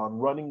built on,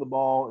 running the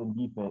ball and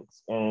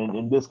defense. And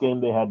in this game,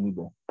 they had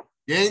neither.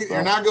 Yeah,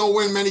 you're not going to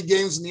win many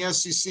games in the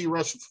SEC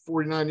rushing for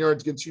 49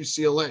 yards against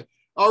UCLA.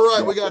 All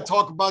right, we got to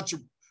talk about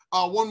your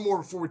one more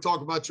before we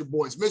talk about your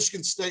boys.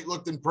 Michigan State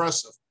looked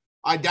impressive.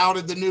 I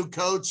doubted the new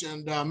coach,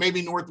 and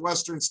maybe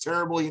Northwestern's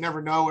terrible. You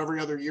never know. Every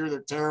other year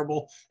they're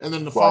terrible, and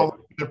then the following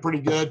year they're pretty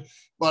good.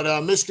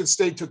 But Michigan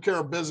State took care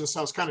of business.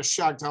 I was kind of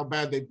shocked how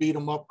bad they beat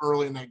them up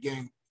early in that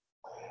game.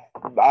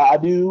 I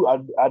do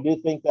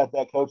think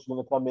that coach is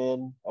going to come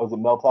in. Was it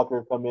Mel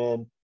Tucker come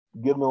in,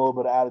 give them a little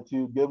bit of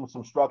attitude, give them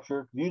some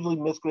structure. Usually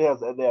Michigan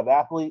they have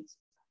athletes,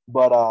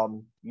 but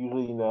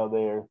usually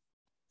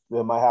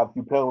they might have a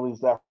few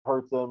penalties that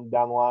hurts them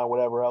down the line,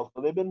 whatever else.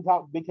 But they've been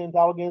in Big Ten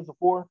title games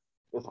before.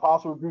 It's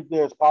possible to recruit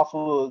there. It's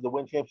possible to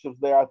win championships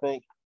there. I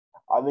think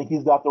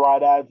he's got the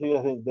right attitude.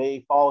 I think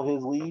they follow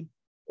his lead,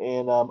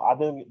 and I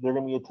think they're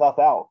going to be a tough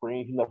out for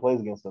any team that plays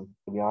against them.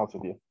 To be honest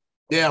with you,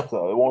 yeah.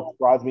 So it won't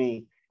surprise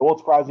me. It won't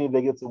surprise me if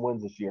they get some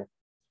wins this year.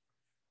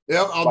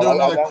 Yeah, I'll do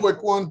another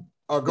quick one.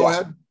 Go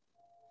ahead.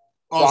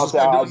 I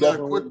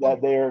definitely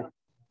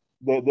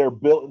that they're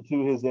built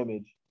into his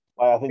image.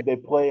 I think they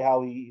play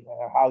how he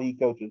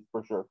coaches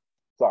for sure.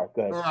 Sorry,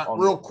 go ahead. All right,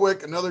 real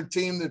quick, another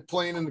team that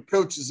playing in the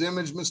coach's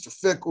image, Mr.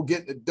 Fickell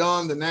getting it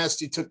done. The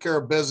Nasty took care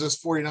of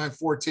business,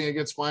 49-14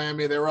 against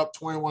Miami. They were up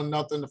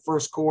 21-0 the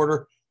first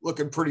quarter,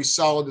 looking pretty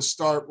solid to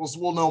start.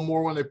 We'll know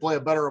more when they play a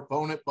better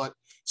opponent, but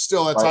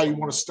still, that's how you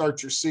want to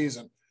start your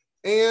season.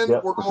 And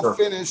we're going to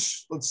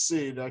finish. Let's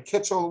see. Did I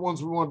catch all the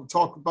ones we wanted to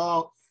talk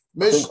about?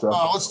 Let's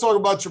talk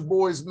about your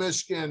boys,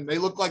 Michigan. They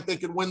look like they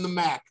could win the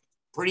MAC.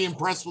 Pretty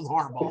impressed with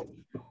Harbaugh.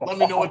 Let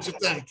me know what you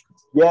think.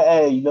 Yeah,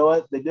 hey, you know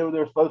what? They did what they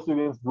were supposed to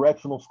against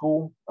directional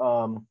school.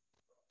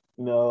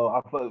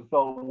 I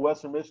felt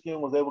Western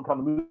Michigan was able to kind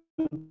of move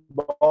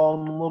the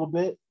ball a little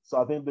bit. So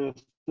I think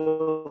there's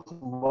still some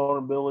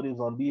vulnerabilities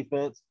on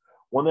defense.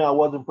 One thing I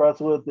was impressed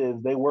with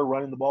is they were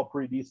running the ball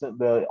pretty decent.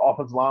 The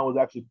offensive line was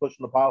actually pushing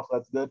the pile, so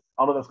that's good.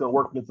 I don't know if that's going to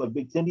work against like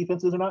Big Ten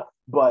defenses or not,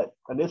 but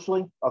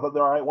initially I thought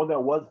they're all right. One thing I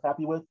was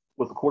happy with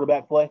was the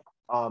quarterback play.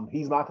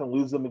 He's not going to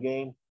lose them a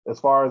game. As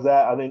far as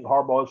that, I think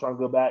Harbaugh is trying to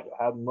go back,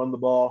 have them run the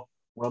ball,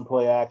 run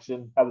play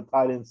action, have the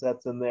tight end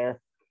sets in there,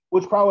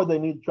 which probably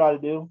they need to try to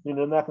do.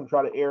 They're not going to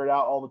try to air it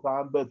out all the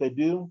time, but if they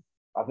do,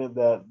 I think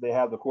that they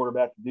have the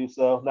quarterback to do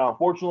so. Now,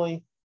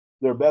 unfortunately,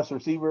 their best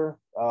receiver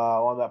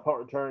on that punt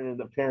return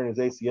ended up tearing his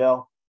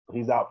ACL.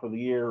 He's out for the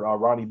year,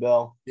 Ronnie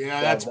Bell. Yeah,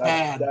 that's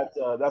bad.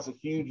 That's a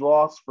huge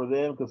loss for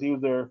them because he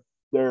was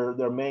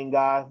their main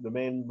guy, the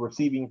main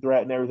receiving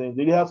threat and everything.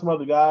 They do have some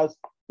other guys.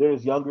 They're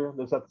just younger.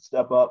 They just have to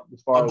step up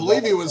as far I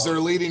believe he was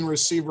their leading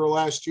receiver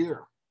last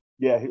year.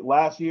 Yeah,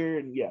 last year,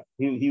 and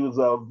he was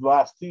the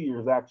last 2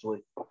 years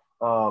actually.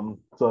 So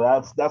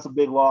that's a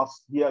big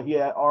loss. Yeah, he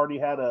had already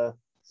had a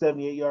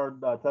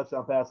 78-yard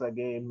touchdown pass that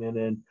game, and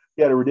then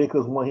he had a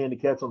ridiculous one-handed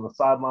catch on the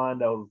sideline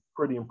that was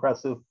pretty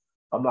impressive.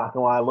 I'm not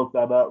gonna lie, I looked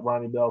that up.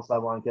 Ronnie Bell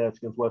sideline catch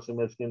against Western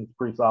Michigan is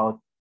pretty solid.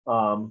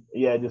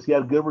 He had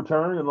a good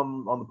return, and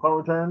on the punt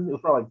return, it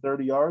was probably like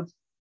 30 yards.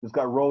 Just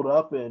got rolled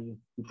up, and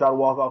he tried to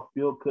walk off the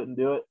field, couldn't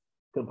do it,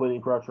 couldn't put any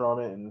pressure on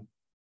it, and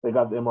they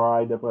got the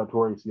MRI, definitely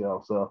tore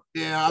ACL. So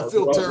yeah, I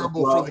feel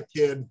terrible for the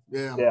kid.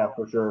 Yeah,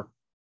 for sure.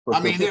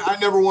 I mean, I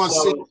never want to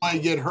see anybody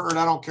get hurt.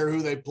 I don't care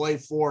who they play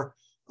for.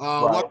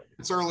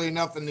 It's early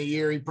enough in the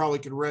year. He probably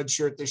could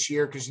redshirt this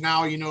year because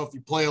now, if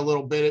you play a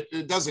little bit,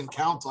 it doesn't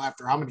count till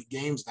after how many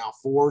games now?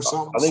 4 or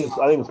something? I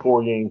think it's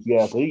 4 games.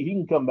 Yeah, so he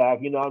can come back.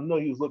 I know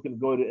he was looking to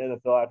go to the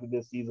NFL after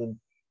this season.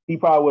 He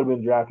probably would have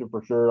been drafted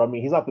for sure. I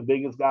mean, he's not the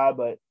biggest guy,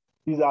 but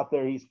he's out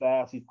there. He's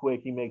fast. He's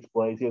quick. He makes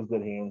plays. He has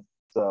good hands.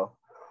 So,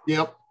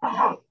 yep.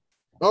 All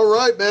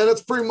right, man.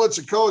 That's pretty much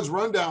a college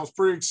rundown. It's a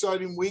pretty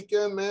exciting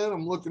weekend, man.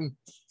 I'm looking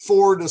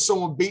forward to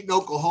someone beating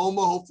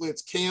Oklahoma. Hopefully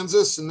it's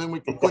Kansas, and then we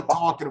can quit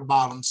talking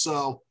about them.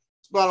 So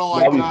it's about all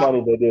I got. That'd be funny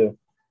if they do.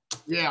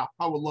 Yeah,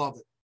 I would love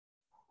it.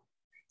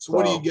 So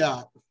what do you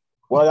got?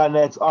 What I got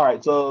next? All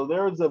right. So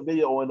there was a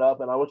video went up,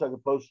 and I wish I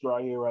could post it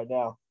right here right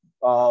now,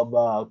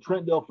 of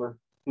Trent Dilfer,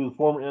 who's a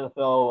former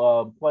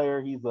NFL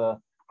player. He's a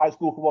high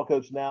school football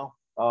coach now.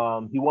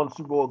 He won the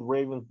Super Bowl with the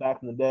Ravens back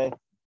in the day.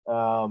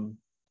 And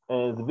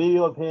it's a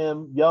video of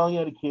him yelling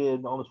at a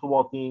kid on his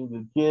football team.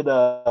 The kid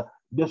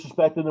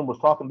disrespected him, was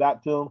talking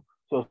back to him.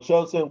 So it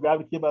shows him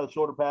grabbing the kid by the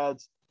shoulder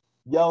pads,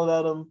 yelling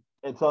at him,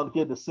 and telling the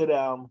kid to sit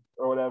down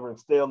or whatever and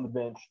stay on the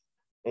bench.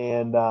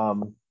 And,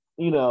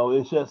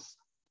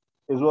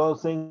 it's one of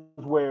those things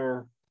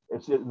where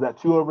is that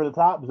too over the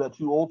top? Is that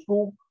too old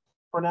school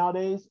for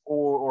nowadays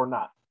or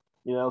not?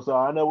 So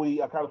I know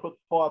I kind of put the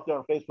poll out there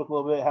on Facebook a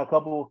little bit, had a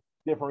couple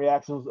different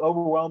reactions.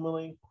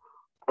 Overwhelmingly,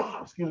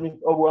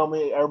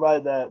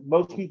 everybody that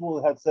most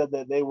people had said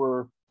that they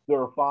were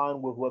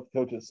fine with what the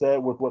coach had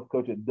said, with what the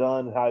coach had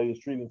done, and how he was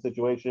treating the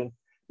situation.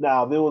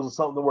 Now, if there was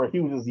something where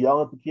he was just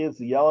yelling at the kids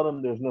to yell at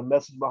them, there's no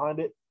message behind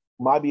it,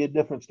 might be a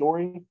different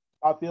story,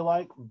 I feel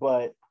like.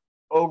 But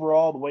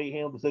overall, the way he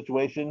handled the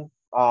situation,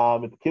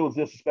 if the kid was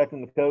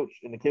disrespecting the coach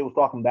and the kid was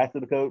talking back to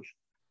the coach,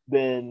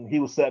 then he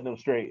was setting them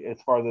straight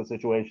as far as the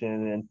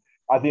situation. And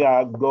I think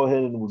I go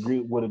ahead and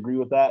would agree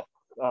with that.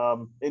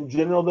 In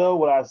general, though,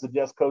 would I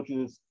suggest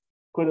coaches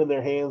putting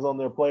their hands on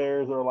their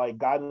players or like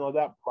guiding like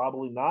that?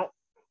 Probably not.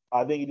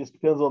 I think it just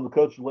depends on the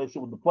coach's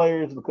relationship with the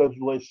players and the coach's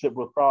relationship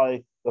with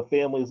probably the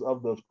families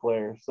of those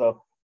players.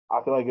 So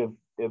I feel like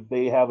if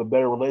they have a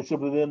better relationship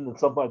with them, then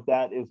something like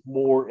that is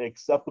more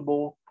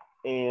acceptable,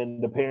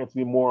 and the parents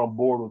be more on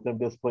board with them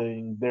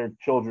disciplining their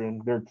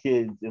children, their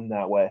kids in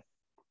that way.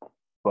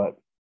 But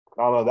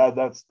I don't know.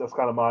 That's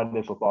kind of my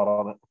initial thought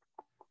on it.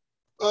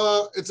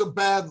 It's a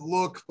bad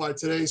look by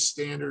today's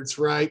standards,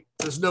 right?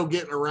 There's no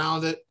getting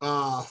around it.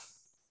 I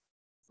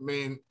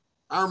mean,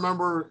 I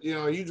remember, you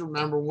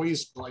remember when we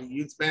used to play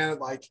youth band,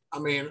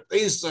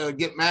 they used to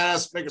get mad at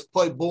us, make us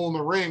play bull in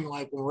the ring,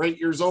 like when we're 8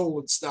 years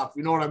old and stuff.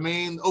 You know what I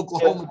mean?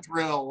 Oklahoma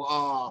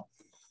drill,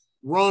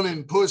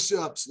 running,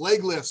 push-ups,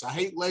 leg lifts. I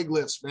hate leg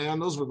lifts, man.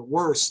 Those were the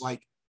worst.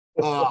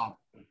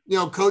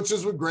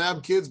 Coaches would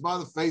grab kids by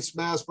the face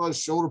mask, by the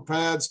shoulder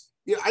pads.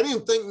 Yeah, I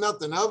didn't think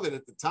nothing of it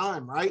at the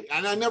time, right?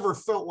 And I never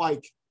felt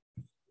like,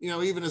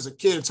 even as a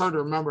kid, it's hard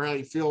to remember how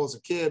you feel as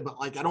a kid, but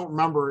I don't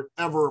remember it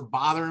ever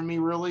bothering me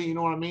really. You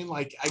know what I mean?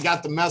 I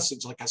got the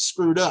message, I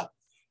screwed up.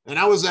 And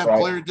I was that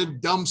player that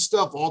did dumb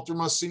stuff all through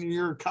my senior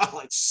year of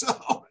college.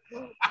 So,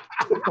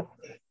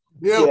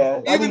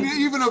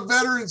 even a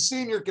veteran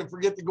senior can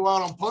forget to go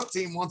out on punt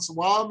team once in a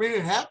while. I mean,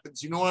 it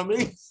happens. You know what I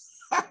mean?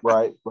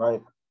 Right.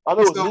 I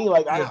know with me,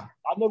 I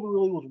never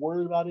really was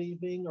worried about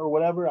anything or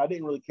whatever. I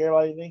didn't really care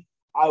about anything.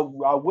 I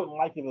wouldn't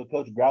like if a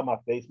coach grabbed my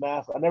face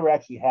mask. I never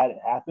actually had it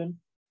happen.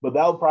 But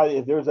that would probably,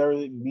 if there's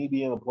everything, me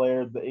being a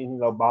player, anything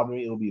that would bother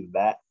me, it'll be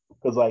that.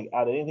 Because,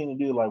 out of anything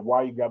to do, why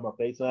are you grabbing my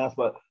face mask?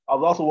 But I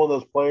was also one of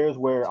those players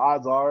where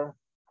odds are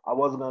I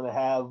wasn't going to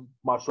have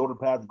my shoulder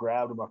pads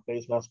grabbed or my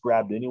face mask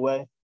grabbed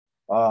anyway.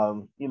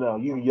 You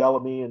yell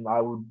at me and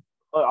I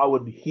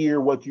would hear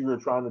what you were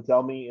trying to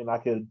tell me and I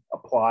could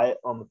apply it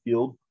on the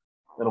field.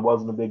 And it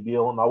wasn't a big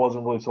deal. And I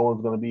wasn't really someone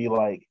who's going to be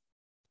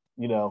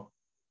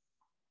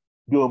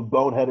doing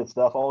boneheaded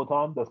stuff all the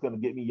time that's going to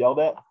get me yelled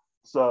at.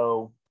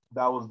 So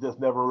that was just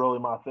never really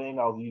my thing.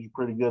 I was usually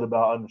pretty good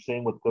about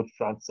understanding what the coach was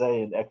trying to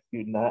say and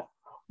executing that.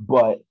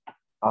 But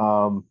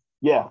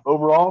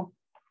overall,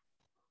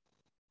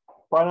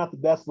 probably not the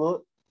best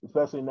look,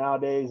 especially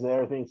nowadays.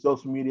 Everything's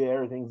social media,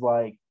 everything's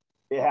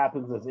it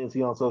happens as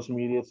NC on social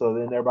media. So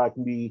then everybody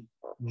can be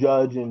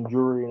judge and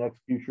jury and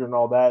executioner and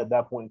all that at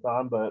that point in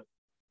time. But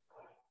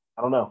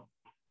I don't know.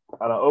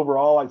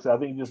 Overall, like I said, I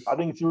think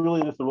it's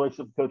really just the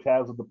relationship the coach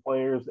has with the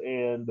players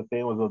and the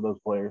families of those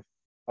players.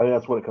 I think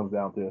that's what it comes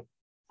down to.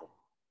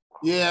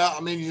 Yeah, I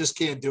mean, you just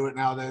can't do it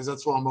nowadays.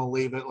 That's why I'm going to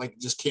leave it. You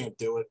just can't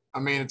do it. I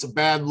mean, it's a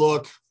bad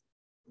look.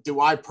 Do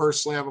I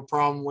personally have a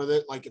problem with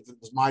it? If it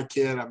was my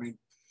kid, I mean,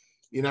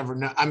 you never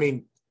know. I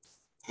mean,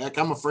 heck,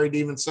 I'm afraid to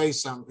even say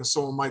something because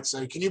someone might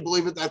say, can you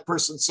believe it? That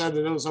person said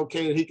that it was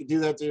okay that he could do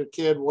that to your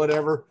kid,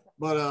 whatever.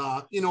 But,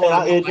 I'm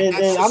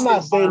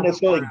not saying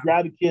necessarily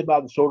grab a kid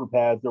by the shoulder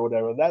pads or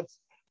whatever.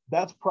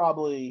 That's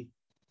probably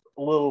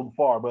a little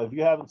far. But if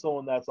you're having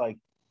someone that's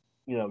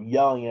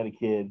yelling at a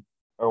kid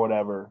or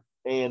whatever,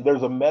 and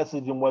there's a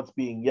message in what's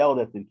being yelled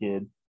at the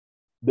kid,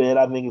 then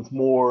I think it's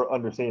more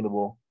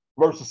understandable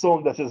versus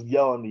someone that's just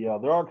yelling to yell.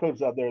 There are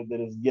coaches out there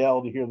that just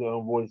yell to hear their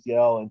own voice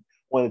yell and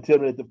want to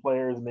intimidate the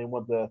players, and they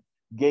want to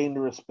gain the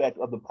respect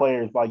of the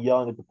players by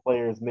yelling at the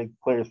players, make the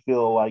players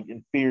feel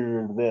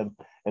inferior to them.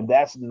 And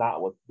that's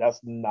not what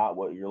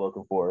you're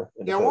looking for.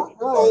 Yeah,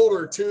 we're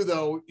older too,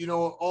 though.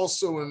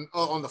 Also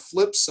on the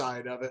flip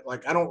side of it,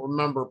 I don't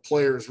remember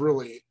players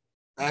really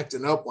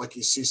acting up like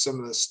you see some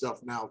of this stuff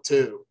now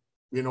too.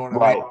 You know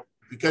what I mean?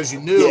 Because you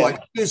knew,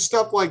 do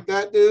stuff like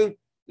that, dude.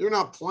 You're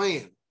not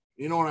playing.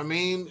 You know what I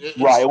mean?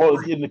 Right. Well,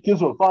 and the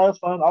kids were fine. It's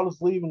fine. I'll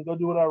just leave and go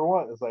do whatever I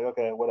want. It's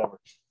okay, whatever.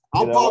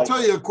 I'll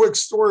tell you a quick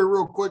story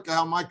real quick of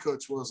how my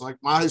coach was.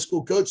 My high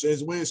school coach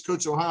is when he was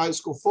coaching high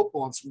school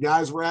football, and some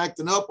guys were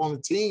acting up on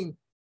the team.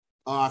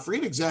 I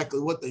forget exactly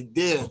what they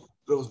did,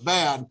 but it was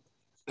bad.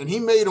 And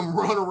he made them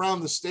run around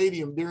the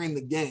stadium during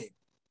the game,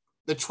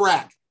 the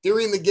track.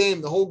 During the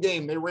game, the whole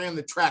game, they ran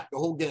the track the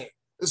whole game.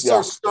 This is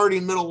our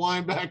starting middle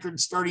linebacker and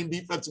starting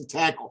defensive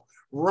tackle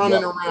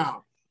running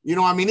around. He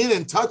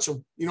didn't touch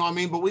them,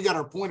 but we got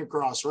our point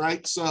across,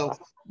 right? So,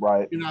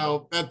 right.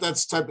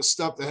 That's the type of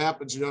stuff that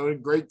happens, a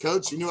great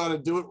coach. He knew how to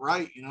do it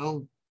right,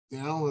 you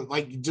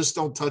just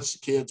don't touch the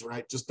kids,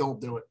 right? Just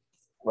don't do it.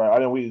 Right. I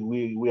know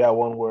we had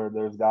one where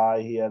there's a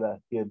guy, he had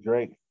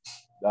drank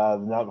the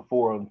night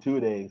before on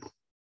 2 days,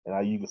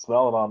 and you could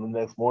smell it on the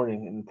next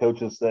morning. And the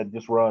coaches said,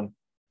 just run.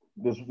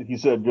 He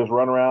said, just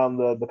run around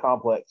the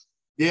complex.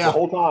 Yeah. The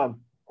whole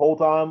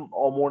time,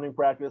 all morning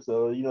practice.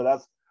 So,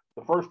 that's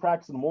the first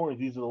practice in the morning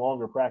is usually a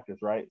longer practice,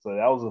 right? So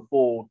that was a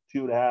full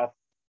 2.5,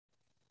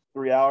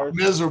 3 hours.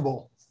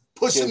 Miserable.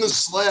 Pushing the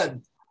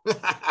sled.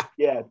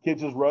 Yeah,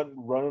 kids just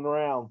running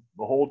around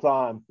the whole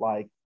time.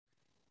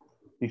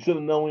 He should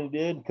have known when he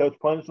did. Coach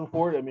punished him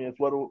for it. I mean, it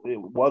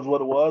was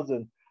what it was.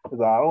 And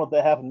because I don't want that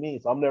to happen to me,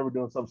 so I'm never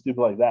doing something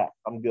stupid like that.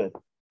 I'm good.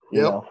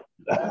 You know?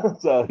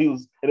 So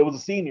it was a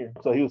senior.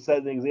 So he was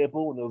setting the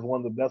example, and it was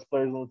one of the best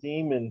players on the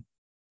team, and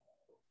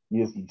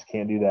you just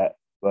can't do that.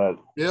 But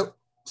yep.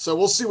 So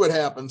we'll see what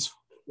happens.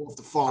 We'll have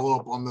to follow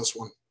up on this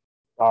one.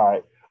 All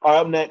right. All right,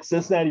 up next,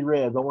 Cincinnati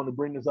Reds. I want to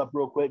bring this up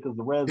real quick because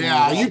the Reds.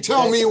 Yeah, you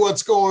tell me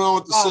what's going on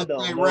with the I don't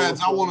Cincinnati know Reds.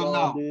 what's I want to going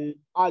on, know. dude.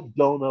 I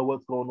don't know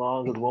what's going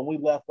on because when we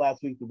left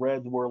last week, the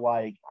Reds were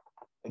like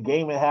a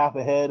game and a half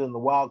ahead in the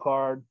wild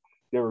card.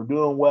 They were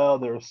doing well.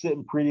 They were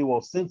sitting pretty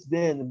well. Since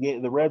then,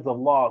 the Reds have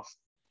lost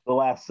the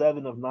last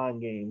 7 of 9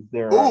 games.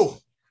 They're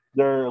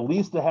at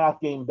least a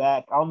half game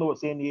back. I don't know what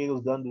San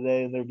Diego's done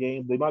today in their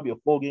games. They might be a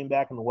full game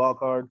back in the wild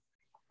card.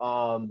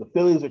 The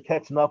Phillies are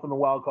catching up in the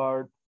wild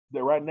card.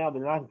 Right now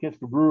they're not going to catch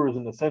the Brewers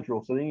in the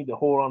Central, so they need to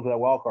hold on to that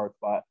wild card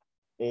spot.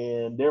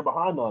 And they're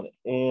behind on it.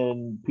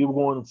 And people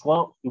going in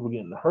slumps, people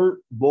getting hurt.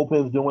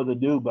 Bullpen's doing what they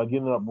do by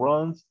giving up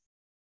runs.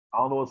 I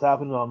don't know what's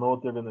happening. I don't know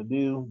what they're going to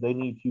do. They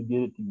need to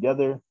get it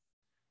together.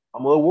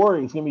 I'm a little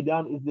worried. It's going to be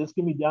down. This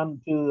going to be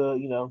down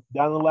to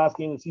down to the last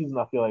game of the season.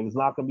 I feel like it's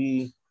not going to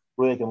be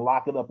where they can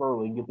lock it up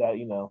early and get that.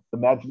 The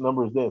magic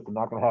number is this. They're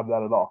not going to have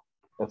that at all.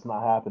 That's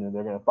not happening.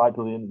 They're going to fight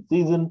till the end of the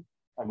season.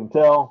 I can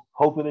tell.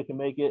 Hopefully they can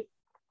make it,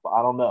 but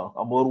I don't know.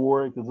 I'm a little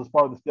worried because this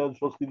part of the schedule is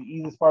supposed to be the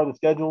easiest part of the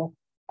schedule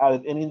out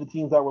of any of the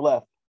teams that were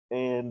left,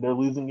 and they're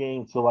losing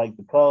games to like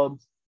the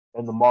Cubs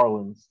and the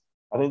Marlins.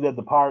 I think that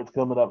the Pirates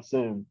coming up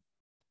soon.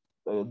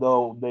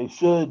 Though they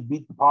should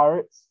beat the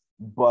Pirates,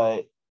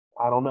 but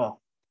I don't know.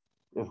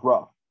 It's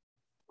rough.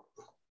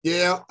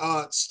 Yeah,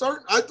 I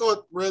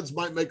thought Reds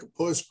might make a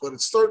push, but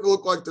it's starting to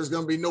look like there's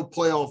going to be no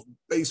playoff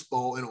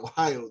baseball in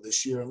Ohio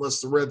this year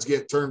unless the Reds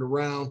get turned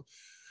around.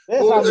 They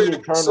have time to get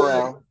it turned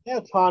around. They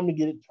have time to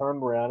get it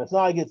turned around. It's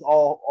not like it's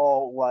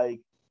all like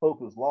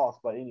hope is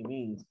lost by any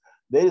means.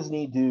 They just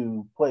need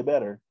to play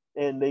better,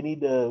 and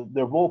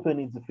their bullpen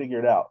needs to figure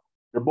it out.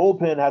 Their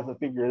bullpen hasn't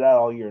figured it out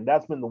all year, and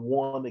that's been the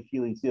one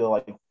Achilles heel.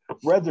 Like,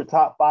 Reds are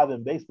top 5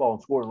 in baseball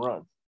in scoring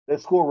runs. They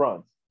score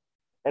runs,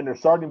 and their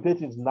starting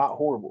pitching is not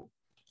horrible.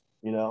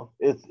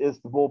 It's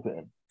the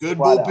bullpen. Good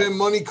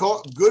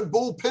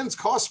bullpens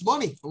cost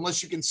money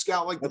unless you can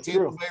scout like that's the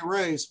Tampa Bay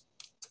Rays.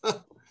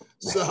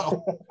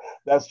 So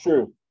that's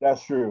true.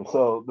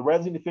 So the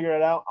Reds need to figure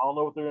it out. I don't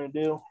know what they're going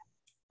to do.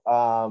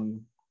 I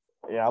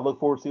look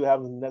forward to see what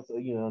happens in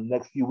the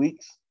next few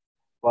weeks.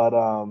 But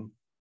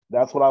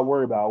that's what I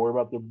worry about. I worry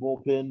about their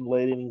bullpen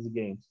late innings of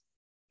games.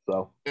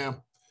 So yeah.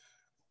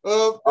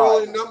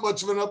 Really not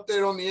much of an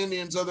update on the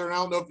Indians other than I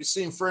don't know if you've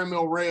seen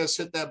Franmil Reyes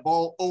hit that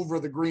ball over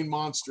the green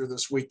monster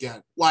this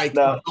weekend.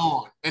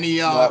 Gone. And he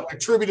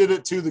attributed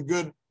it to the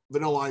good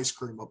vanilla ice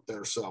cream up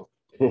there. So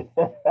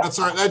that's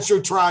all right. That's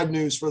your tribe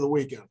news for the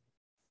weekend.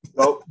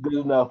 Oh,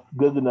 good enough.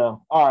 Good to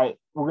know. All right.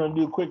 We're going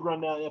to do a quick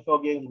rundown of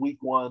NFL games week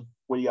 1.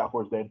 What do you got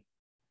for us, Dave?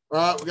 All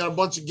right. We got a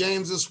bunch of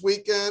games this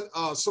weekend.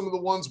 Some of the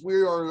ones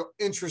we are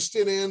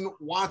interested in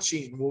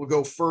watching. We'll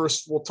go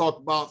first. We'll talk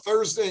about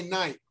Thursday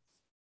night.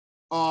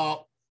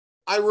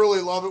 I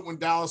really love it when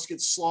Dallas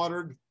gets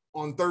slaughtered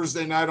on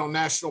Thursday night on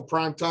national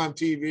primetime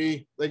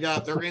TV.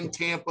 They're in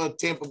Tampa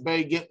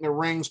Bay getting their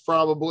rings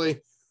probably.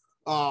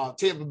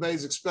 Tampa Bay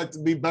is expected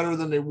to be better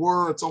than they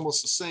were. It's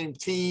almost the same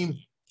team.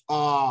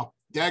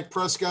 Dak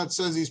Prescott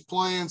says he's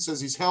playing, says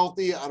he's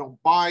healthy. I don't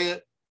buy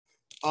it.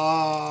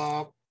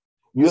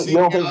 You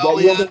don't think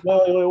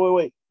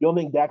wait. You don't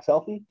think Dak's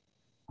healthy?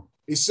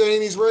 He's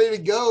saying he's ready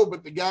to go,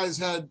 but the guy's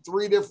had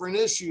 3 different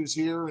issues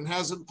here and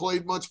hasn't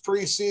played much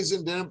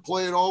preseason, didn't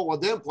play at all. Well,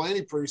 didn't play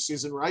any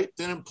preseason, right?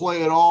 Didn't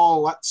play at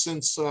all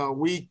since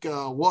week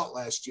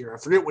last year? I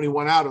forget when he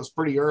went out. It was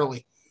pretty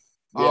early.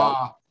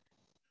 Yeah.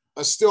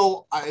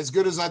 Still, as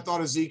good as I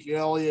thought Ezekiel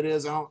Elliott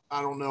is, I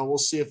don't know. We'll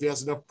see if he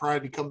has enough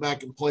pride to come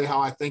back and play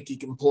how I think he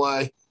can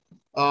play.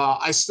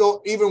 I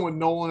still, even with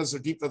Nolan as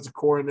their defensive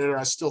coordinator,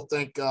 I still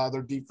think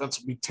their defense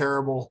will be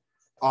terrible.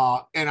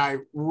 And I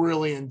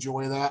really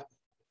enjoy that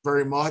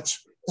very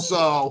much.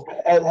 So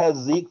has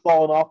Zeke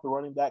fallen off the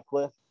running back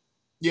cliff?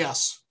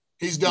 Yes,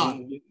 he's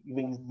done. You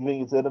think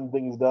he's hit him?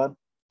 Think he's done?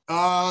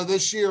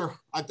 This year,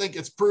 I think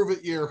it's prove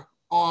it year.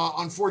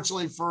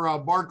 Unfortunately for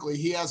Barkley,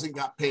 he hasn't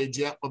got paid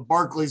yet, but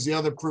Barkley's the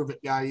other prove it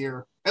guy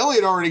here.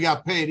 Elliott already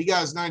got paid. He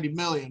got his $90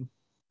 million.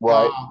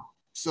 Right.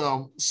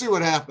 So see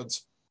what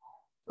happens.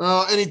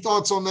 Any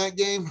thoughts on that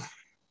game?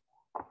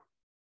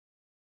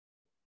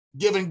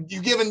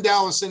 Giving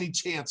Dallas any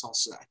chance, I'll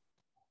say.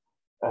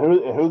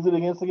 Who's it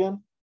against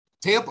again?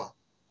 Tampa.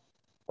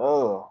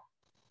 Oh.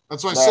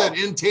 That's what I said.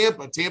 In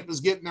Tampa. Tampa's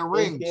getting their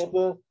rings.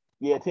 Tampa's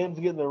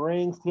getting the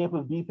rings.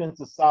 Tampa's defense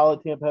is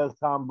solid. Tampa has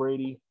Tom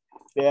Brady.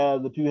 They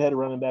have the 2-headed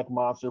running back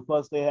monster.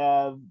 Plus, they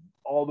have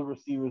all the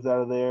receivers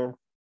out of there.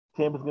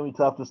 Tampa's going to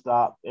be tough to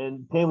stop.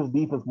 And Tampa's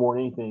defense more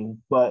than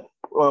anything. But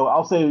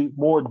I'll say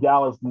more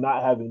Dallas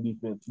not having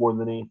defense more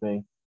than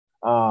anything.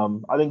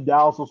 I think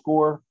Dallas will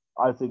score.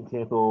 I think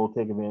Tampa will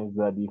take advantage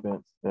of that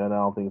defense. And I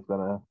don't think it's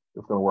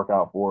gonna work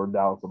out for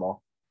Dallas at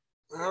all.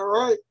 All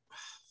right.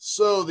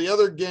 So the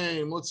other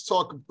game, let's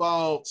talk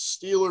about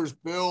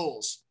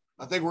Steelers-Bills.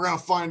 I think we're going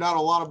to find out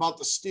a lot about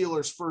the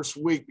Steelers first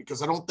week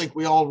because I don't think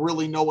we all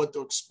really know what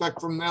to expect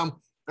from them.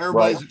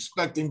 Everybody's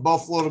expecting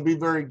Buffalo to be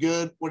very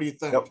good. What do you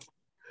think? Yep.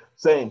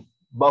 Same.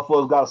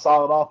 Buffalo's got a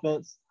solid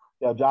offense.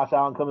 They have Josh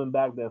Allen coming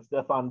back. They have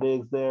Stephon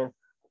Diggs there.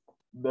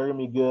 They're going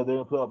to be good. They're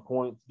going to put up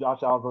points.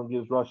 Josh Allen's going to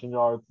give us rushing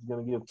yards. He's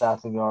going to give us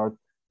passing yards.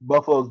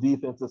 Buffalo's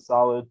defense is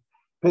solid.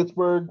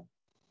 Pittsburgh,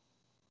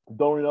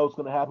 don't really know what's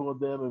going to happen with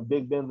them. And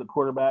Big Ben's at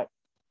quarterback.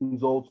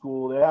 He's old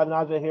school. They have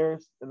Najee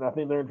Harris, and I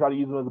think they're going to try to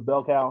use him as a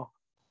bell cow.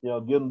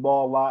 Give him the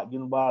ball a lot, get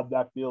him the ball out of the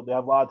backfield. They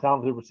have a lot of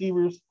talented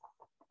receivers.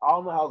 I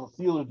don't know how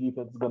the Steelers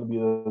defense is going to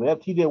be. They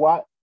have T.J.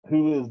 Watt,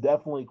 who is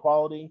definitely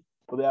quality,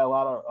 but they had a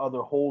lot of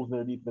other holes in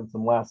their defense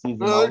from last season.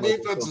 No, their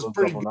defense is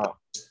pretty good.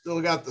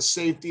 Still got the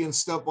safety and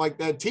stuff like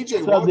that.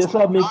 T.J. Watt's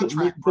on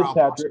contract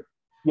Fitzpatrick.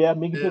 Yeah,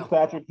 Minka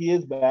Fitzpatrick, he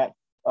is back.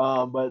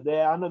 But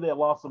I know they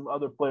lost some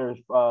other players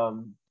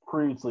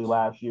previously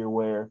last year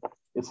where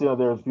it's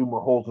there's a few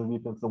more holes in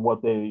defense than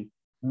what they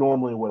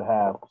normally would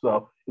have.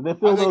 So if they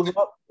fill those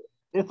up,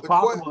 it's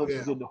possible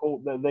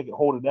that they can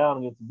hold it down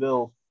against the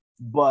Bills.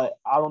 But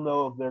I don't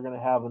know if they're going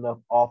to have enough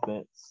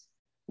offense,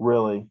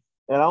 really.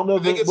 And I don't know. I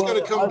think it's going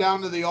to come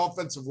down to the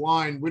offensive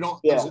line.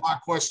 There's a lot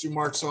of question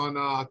marks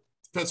on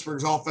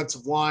Pittsburgh's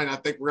offensive line. I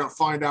think we're going to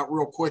find out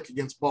real quick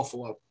against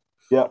Buffalo.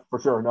 Yeah, for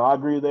sure. No, I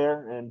agree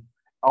there. And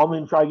I don't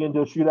mean to try to get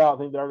into a shootout. I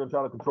think they're going to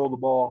try to control the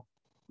ball,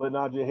 let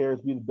Najee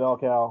Harris be the bell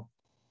cow,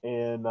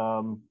 and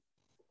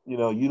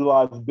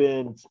utilize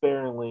Ben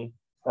sparingly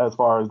as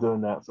far as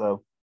doing that.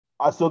 So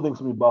I still think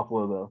it's going to be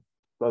Buffalo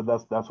though.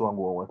 That's what I'm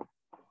going with.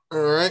 All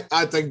right.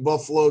 I think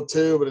Buffalo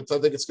too, but I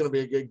think it's going to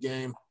be a good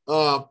game.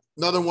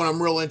 Another one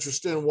I'm real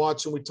interested in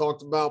watching. We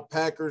talked about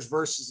Packers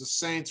versus the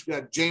Saints. We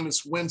got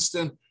Jameis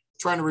Winston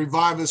trying to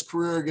revive his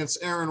career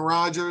against Aaron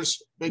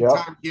Rodgers. Big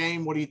time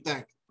game. What do you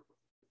think?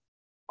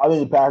 I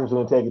think the Packers are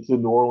going to take it to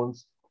New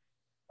Orleans.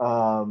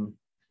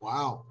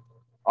 Wow.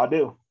 I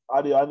do.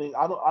 I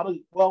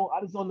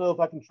just don't know if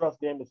I can trust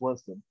Jameis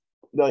Winston.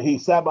 He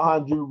sat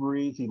behind Drew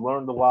Brees. He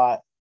learned a lot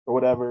or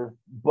whatever,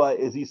 but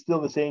is he still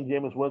the same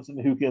Jameis Winston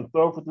who can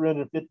throw for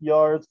 350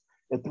 yards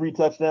and 3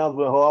 touchdowns,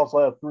 but he'll also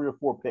have 3 or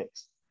 4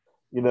 picks,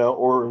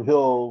 or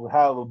he'll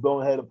have a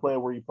boneheaded play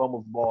where he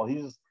fumbles the ball.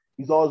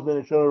 He's always been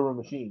a turnover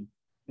machine.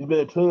 He's been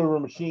a turnover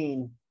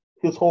machine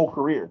his whole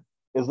career.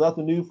 It's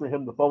nothing new for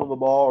him to fumble the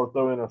ball or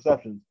throw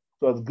interceptions.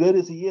 So as good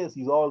as he is,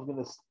 he's always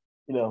going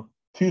to,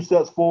 2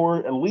 steps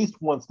forward, at least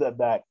 1 step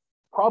back,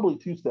 probably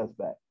 2 steps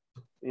back.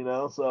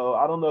 So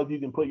I don't know if you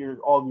can put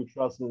all of your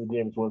trust in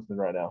Jameis Winston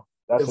right now.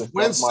 If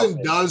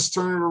Winston does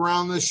turn it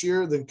around this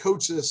year, then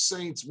coach of the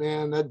Saints,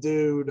 man, that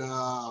dude.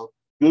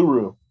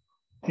 Guru.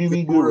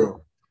 QB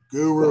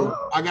Guru.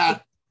 I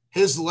got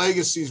his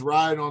legacy's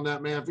riding on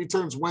that, man. If he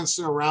turns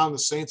Winston around, the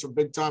Saints are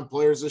big-time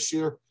players this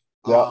year.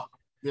 Yeah.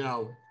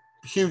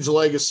 Huge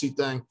legacy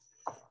thing.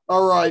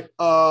 All right.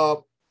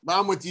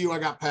 I'm with you. I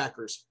got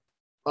Packers.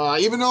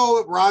 Even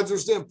though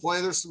Rodgers didn't play,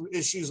 there's some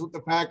issues with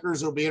the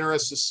Packers. It'll be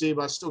interesting to see,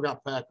 but I still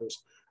got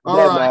Packers.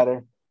 Doesn't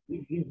matter.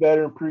 He's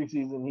better in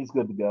preseason. He's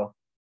good to go.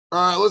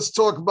 All right, let's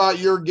talk about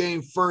your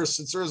game first,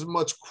 since there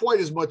isn't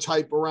quite as much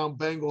hype around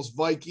Bengals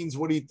Vikings.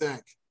 What do you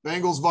think?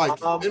 Bengals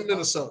Vikings in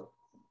Minnesota.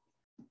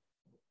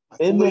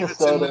 It's in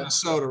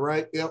Minnesota,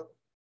 right? Yep.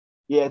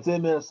 Yeah, it's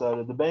in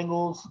Minnesota. The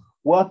Bengals,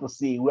 we'll have to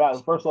see.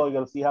 First of all, you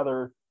got to see how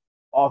their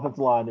offensive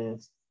line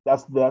is.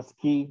 That's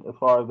key as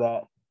far as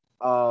that.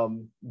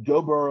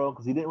 Joe Burrow,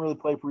 because he didn't really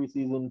play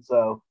preseason,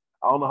 so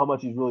I don't know how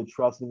much he's really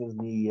trusting his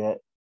knee yet.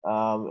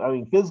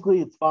 Physically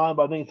it's fine,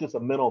 but I think it's just a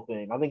mental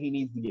thing. I think he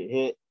needs to get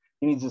hit.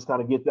 He needs to just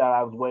kind of get that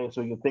out of his way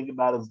so he can think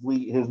about his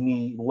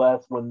knee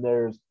less when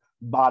there's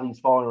bodies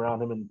falling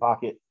around him in the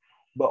pocket.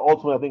 But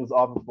ultimately, I think it's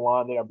offensive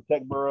line. They got to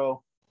protect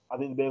Burrow. I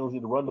think the Bengals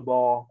need to run the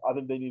ball. I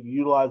think they need to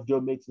utilize Joe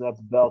Mixon as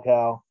a bell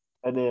cow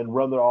and then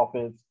run their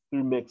offense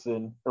through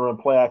Mixon and run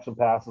play action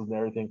passes and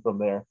everything from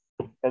there.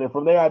 And then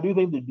from there, I do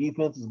think the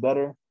defense is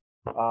better.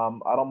 I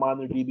don't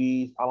mind their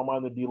DBs. I don't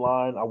mind their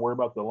D-line. I worry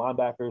about the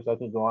linebackers. I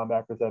think the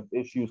linebackers have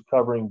issues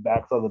covering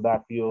backs of the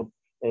backfield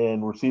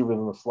and receivers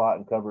in the slot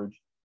and coverage.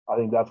 I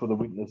think that's where the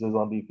weakness is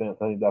on defense.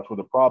 I think that's where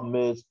the problem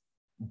is.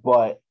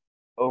 But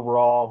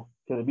overall,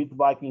 can they beat the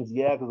Vikings?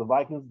 Yeah, because the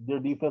Vikings, their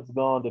defense is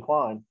going to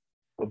decline.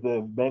 If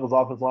the Bengals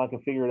offensive line can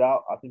figure it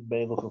out, I think the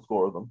Bengals can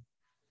score them.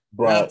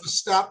 But you have to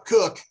stop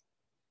Cook.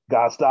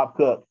 Got to stop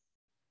Cook.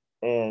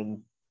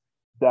 And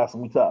that's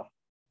going to be tough.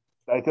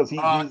 Because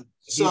he's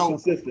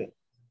consistent.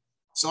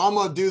 So I'm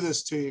going to do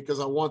this to you because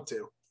I want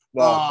to.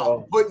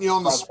 Putting you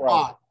on the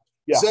spot.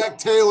 Yeah. Zach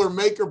Taylor,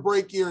 make or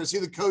break year. Is he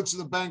the coach of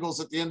the Bengals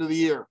at the end of the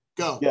year?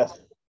 Go.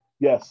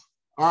 Yes.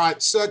 All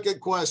right. Second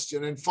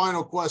question and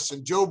final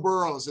question. Joe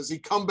Burrows, is he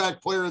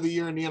comeback player of the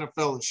year in the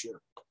NFL this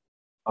year?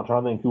 I'm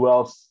trying to think who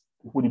else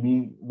would he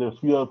be. There's a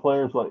few other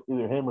players like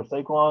either him or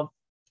Saquon.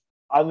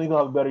 I think he'll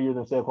have a better year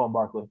than Saquon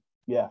Barkley.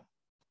 Yeah.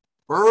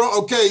 Burrow,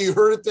 okay, you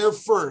heard it there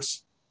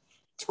first.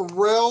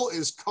 Terrell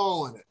is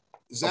calling it.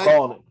 Is that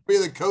going to be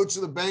the coach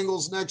of the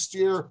Bengals next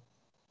year?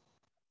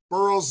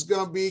 Burrow's is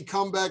going to be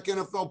comeback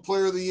NFL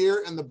player of the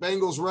year, and the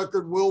Bengals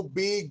record will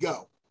be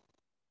go.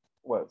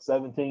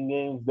 17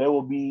 games? They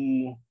will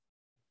be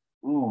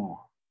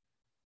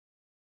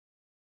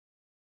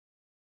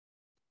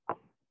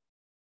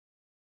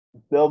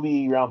they'll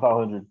be around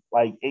 500,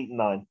 like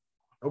 8-9.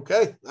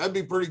 Okay, that'd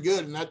be pretty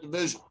good in that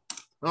division.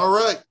 All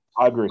right.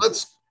 I agree.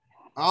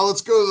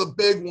 Let's go to the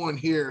big one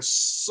here.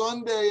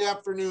 Sunday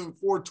afternoon,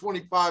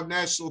 4:25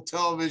 national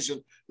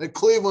television. The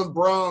Cleveland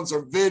Browns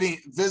are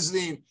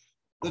visiting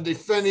the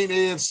defending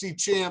AFC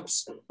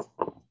champs,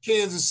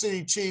 Kansas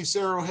City Chiefs,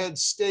 Arrowhead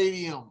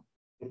Stadium.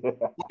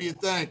 What do you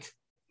think?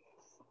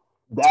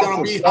 It's going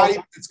to be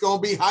hype. It's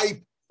going to be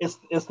hype.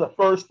 It's the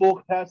first full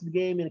capacity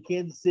game in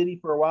Kansas City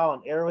for a while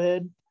in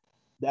Arrowhead.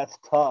 That's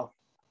tough.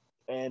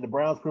 And the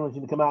Browns pretty much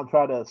need to come out and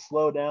try to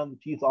slow down the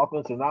Chiefs'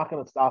 offense. They're not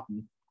going to stop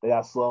them. They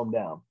got to slow them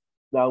down.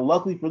 Now,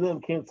 luckily for them,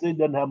 Kansas City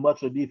doesn't have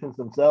much of a defense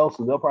themselves,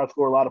 so they'll probably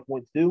score a lot of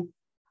points too.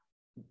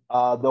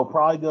 They'll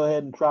probably go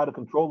ahead and try to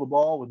control the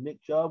ball with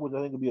Nick Chubb, which I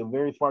think would be a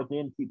very smart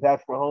thing to keep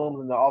Patrick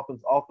Mahomes and the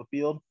offense off the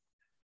field.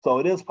 So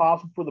it is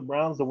possible for the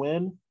Browns to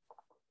win,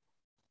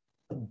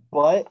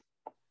 but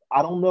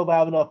I don't know if I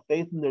have enough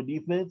faith in their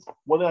defense.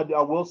 What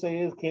I will say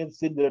is Kansas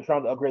City, they're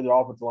trying to upgrade their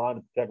offensive line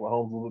to protect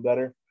Mahomes a little bit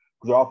better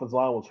because their offensive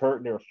line was hurt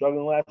and they were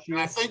struggling last year.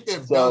 I think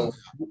they've done.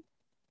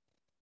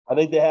 I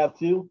think they have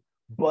too.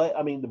 But,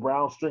 I mean, the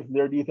Browns strengthened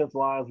their defensive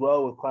line as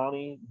well with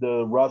Clowney,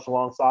 the rush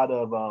alongside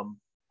of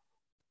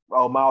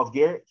Myles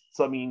Garrett.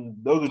 So, I mean,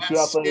 those are two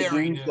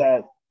outstanding dudes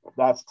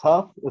that's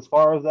tough as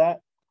far as that.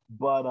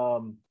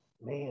 But,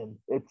 man,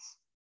 it's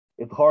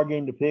a hard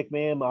game to pick,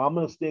 man. I'm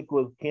going to stick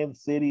with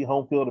Kansas City,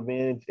 home field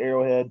advantage,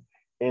 Arrowhead,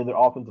 and their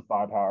offensive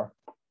firepower.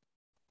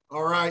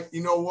 All right.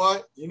 You know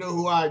what? You know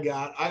who I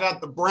got? I got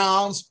the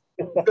Browns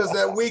because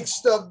that weak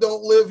stuff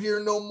don't live here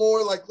no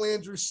more, like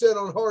Landry said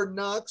on Hard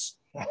Knocks.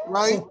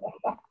 Right?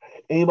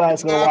 Anybody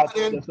that's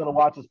going to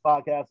watch this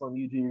podcast on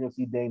YouTube, you're going to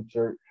see Dame's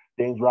shirt.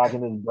 Dame's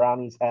rocking his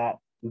Brownies hat.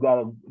 He's got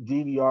a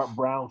GVR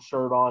Brown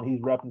shirt on. He's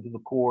repping to the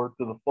core,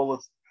 to the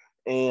fullest.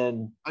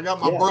 And I got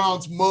my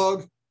Browns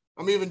mug.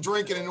 I'm even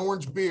drinking an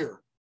orange beer.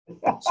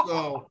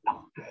 So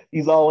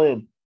he's all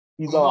in.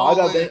 He's all. I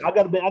got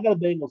a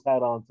Bengals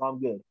hat on, so I'm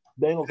good.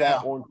 Bengals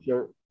hat, orange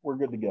shirt. We're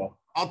good to go.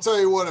 I'll tell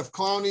you what. If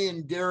Clowney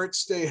and Garrett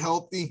stay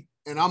healthy,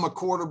 and I'm a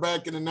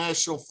quarterback in the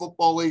National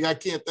Football League, I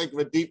can't think of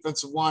a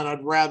defensive line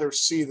I'd rather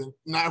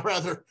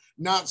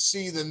not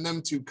see than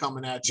them two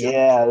coming at you.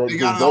 Yeah, they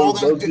got all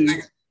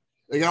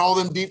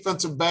them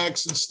defensive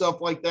backs and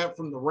stuff like that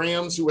from the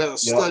Rams who had a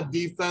stud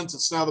defense.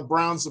 It's now the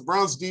Browns. The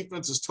Browns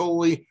defense is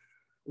totally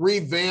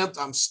revamped.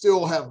 I'm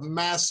still have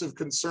massive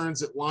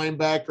concerns at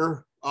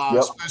linebacker,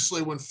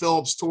 especially when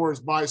Phillips tore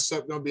his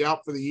bicep, going to be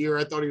out for the year.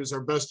 I thought he was our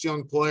best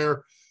young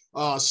player.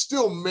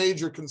 Still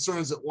major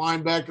concerns at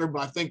linebacker,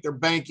 but I think they're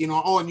banking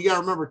on. Oh, and you got to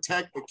remember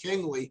Tech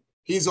McKinley.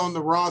 He's on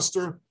the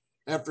roster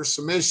after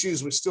some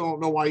issues. We still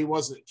don't know why he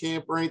wasn't at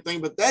camp or anything,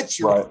 but that's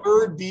your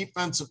third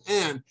defensive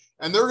end,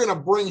 and they're going to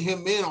bring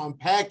him in on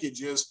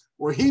packages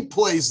where he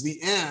plays the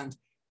end.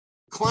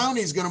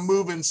 Clowney's going to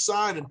move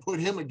inside and put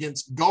him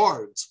against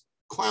guards.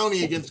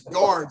 Clowney against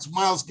guards.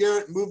 Myles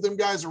Garrett, move them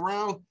guys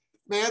around.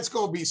 Man, it's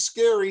going to be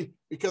scary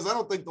because I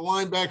don't think the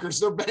linebackers,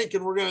 they're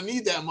banking we're going to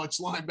need that much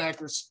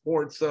linebacker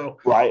support. So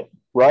Right.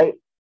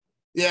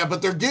 Yeah,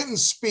 but they're getting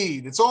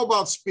speed. It's all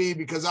about speed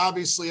because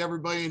obviously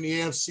everybody in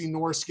the AFC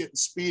North's getting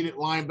speed at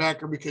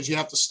linebacker because you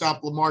have to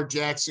stop Lamar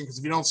Jackson because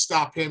if you don't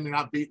stop him, you're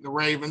not beating the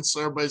Ravens.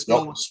 So everybody's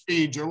going with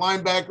speed. Your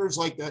linebackers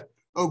like that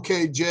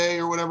OKJ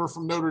or whatever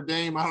from Notre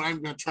Dame.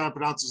 I'm going to try to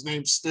pronounce his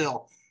name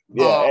still.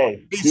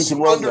 He's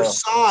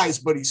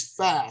undersized, but he's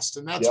fast,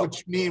 and that's what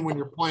you need when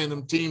you're playing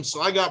them teams.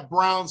 So I got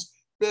Browns,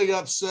 big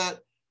upset.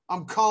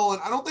 I'm calling.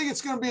 I don't think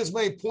it's going to be as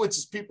many points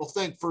as people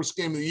think first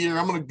game of the year.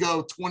 I'm going to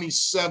go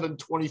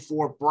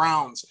 27-24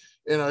 Browns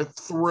in a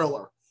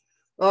thriller.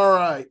 All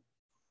right.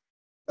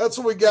 That's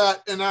what we got,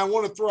 and I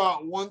want to throw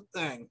out one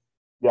thing.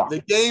 Yeah.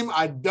 The game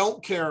I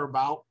don't care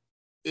about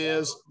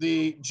is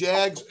the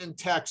Jags and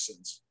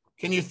Texans.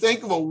 Can you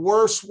think of a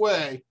worse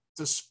way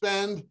to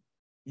spend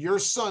your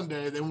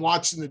Sunday than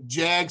watching the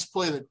Jags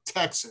play the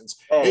Texans?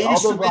 It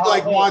used to be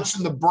like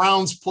watching the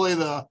Browns play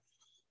the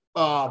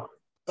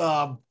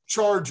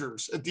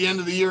Chargers at the end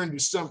of the year in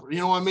December. You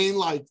know what I mean?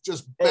 Like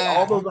just bad.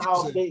 All those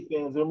Ohio State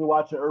fans are going to be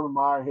watching Urban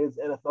Meyer, his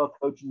NFL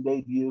coaching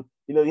debut.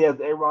 You know, he has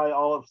everybody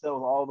all upset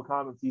with all the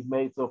comments he's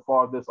made so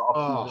far this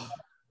offseason.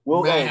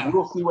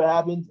 We'll see what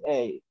happens.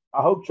 Hey,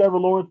 I hope Trevor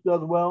Lawrence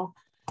does well.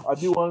 I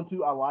do want him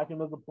to. I like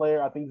him as a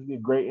player. I think he's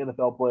a great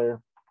NFL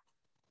player.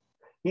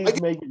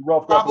 He's making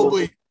rough.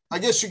 I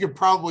guess you could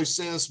probably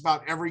say this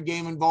about every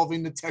game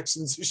involving the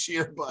Texans this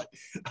year, but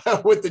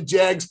with the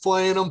Jags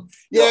playing them,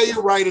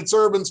 you're right. It's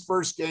Urban's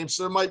first game,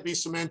 so there might be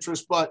some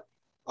interest, but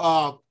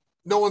no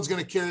one's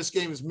going to care. This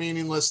game is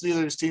meaningless. Neither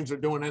of these teams are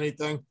doing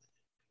anything.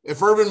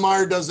 If Urban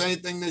Meyer does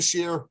anything this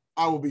year,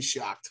 I will be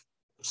shocked.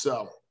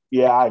 So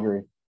yeah, I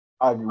agree.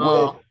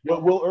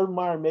 Will Urban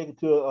Meyer make it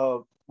to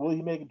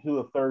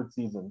a third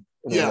season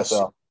in the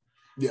NFL?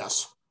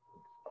 Yes.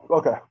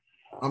 Okay.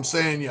 I'm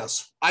saying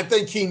yes. I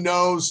think he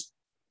knows.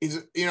 He's,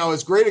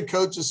 as great a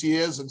coach as he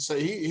is, and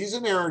say he's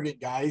an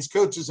arrogant guy. His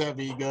coaches have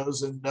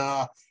egos, and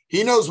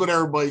he knows what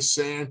everybody's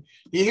saying.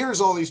 He hears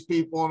all these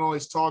people on all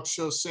these talk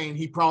shows saying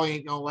he probably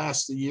ain't gonna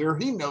last the year.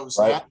 He knows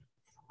that.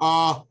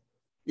 I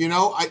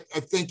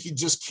think he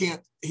just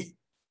can't.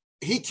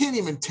 He can't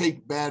even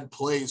take bad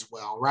plays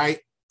well, right?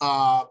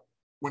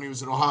 when he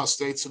was at Ohio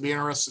State. So it'll be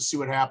interesting to see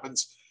what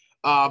happens.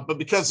 But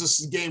because this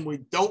is a game we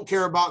don't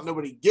care about,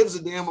 nobody gives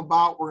a damn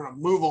about, we're going to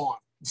move on.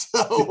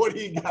 So what do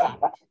you got?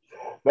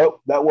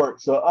 Nope, that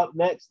works. So up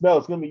next, no,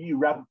 it's going to be you,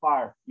 rapid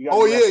fire. You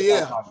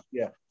got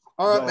Yeah.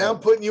 All right, man, I'm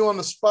putting you on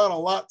the spot a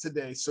lot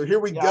today. So here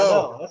we go. I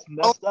know. That's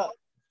messed up.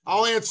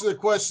 I'll answer the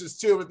questions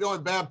too, but the only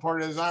bad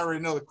part is I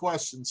already know the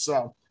questions.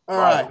 So, all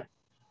right.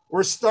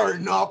 We're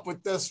starting off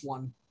with this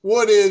one.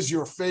 What is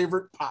your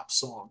favorite pop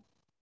song?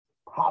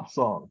 Pop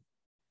song.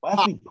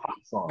 Pop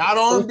song. Not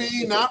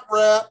R&B, not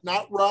rap,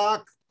 not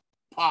rock,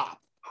 pop.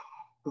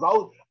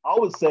 Because I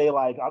would say,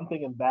 like, I'm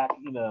thinking back,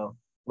 when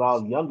I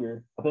was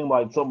younger, I think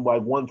like something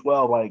like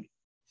 112, like,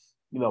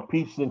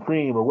 Peaches and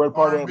Cream or Where the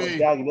Party At, like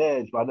Jagged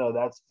Edge. But I know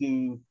that's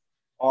too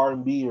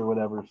R&B or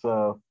whatever.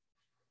 So,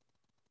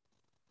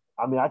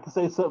 I mean, I could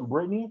say something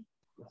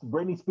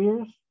Britney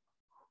Spears.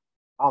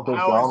 I don't think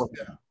so.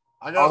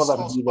 I got a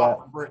soft spot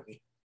for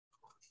Britney.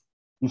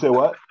 You say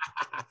what?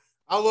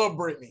 I love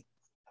Britney.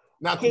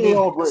 Not to me.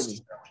 Britney.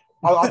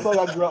 I feel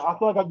like I grew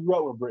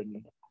up with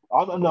Britney.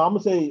 I'm gonna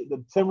say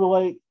the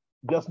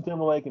Justin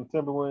Timberlake and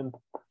Timberland,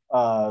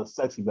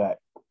 "Sexy Back."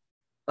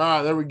 All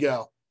right, there we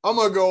go. I'm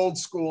gonna go old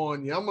school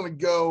on you. I'm gonna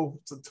go.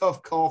 It's a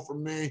tough call for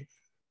me.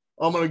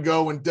 I'm gonna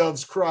go "When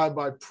Doves Cry"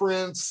 by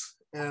Prince,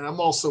 and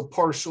I'm also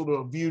partial to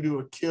 "A View to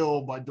a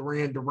Kill" by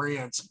Duran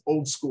Duran. It's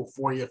old school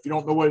for you. If you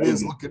don't know what it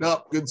is, look it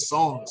up. Good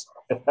songs.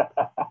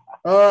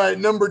 All right,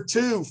 number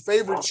 2,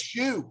 favorite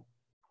shoe.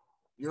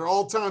 Your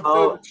all-time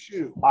favorite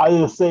shoe. I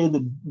either say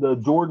the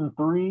Jordan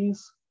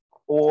 3s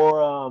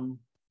or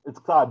it's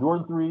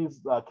Jordan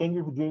 3s, Ken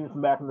Griffey Jr.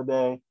 from back in the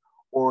day,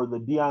 or the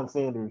Deion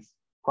Sanders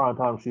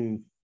primetime shoes.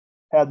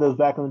 Had those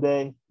back in the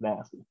day.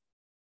 Nasty.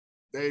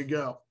 There you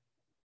go.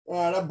 All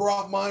right, I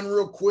brought mine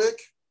real quick.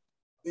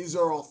 These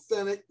are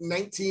authentic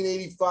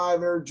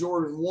 1985 Air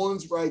Jordan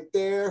 1s right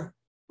there.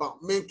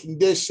 About mint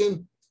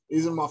condition.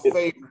 These are my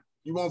favorite.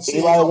 You won't see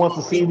anybody wants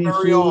to see these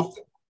shoes.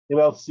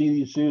 Anybody else see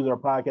these shoes? Our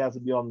podcast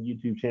will be on the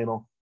YouTube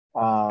channel.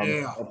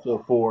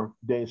 Episode 4,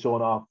 Dane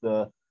showing off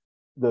the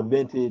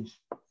vintage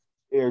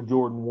Air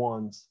Jordan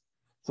 1s.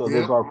 So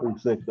those are pretty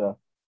sick, though.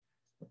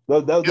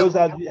 Those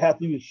have to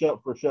be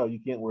for show. You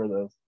can't wear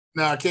those.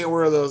 No, I can't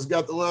wear those.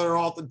 Got the leather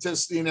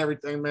authenticity and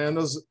everything, man.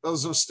 Those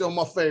are still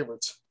my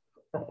favorites.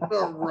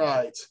 All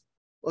right.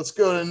 Let's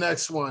go to the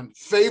next one.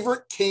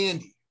 Favorite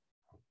candy?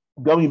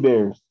 Gummy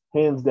bears,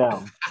 hands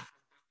down.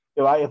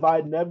 If I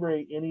had never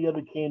ate any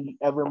other candy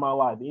ever in my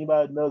life,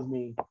 anybody that knows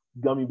me,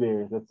 gummy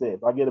bears. That's it.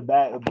 If I get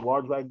a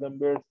large bag of gummy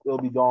bears, it'll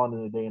be gone in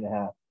a day and a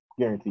half,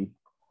 guaranteed.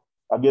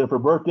 I get it for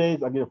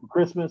birthdays, I get it for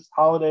Christmas,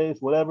 holidays,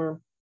 whatever.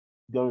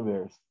 Gummy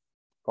bears.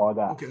 That's all I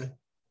got. Okay.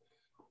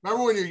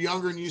 Remember when you're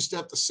younger and you used to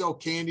have to sell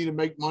candy to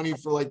make money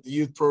for like the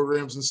youth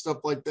programs and stuff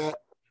like that?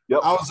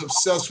 Yep. I was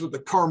obsessed with the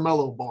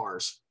Carmelo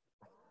bars.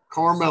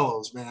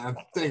 Carmelos, man.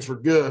 Things were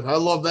good. I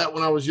loved that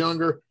when I was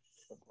younger.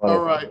 All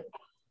right.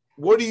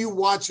 What are you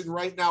watching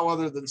right now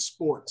other than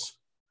sports?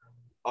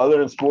 Other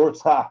than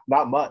sports?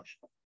 Not much.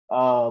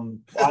 I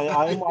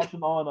am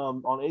watching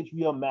on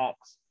HBO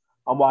Max.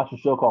 I'm watching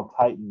a show called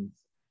Titans,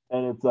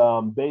 and it's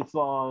based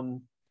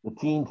on the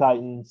Teen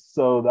Titans.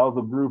 So that was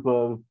a group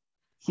of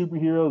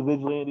superheroes,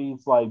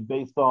 vigilantes, like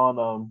based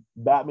on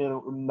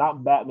Batman,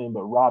 not Batman,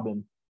 but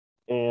Robin,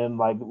 and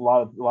like a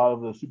lot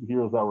of the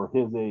superheroes that were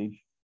his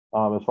age.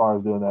 As far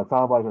as doing that,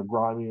 kind of like a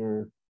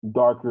grimier,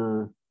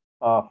 darker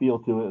feel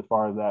to it as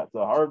far as that. So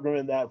I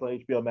recommend that for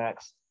HBO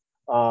Max.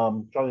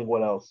 Trying to think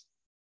what else.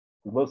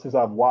 The most things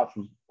I've watched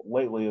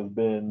lately has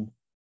been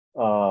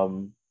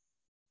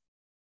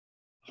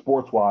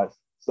sports wise.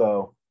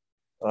 So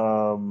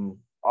I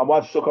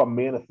watched a show called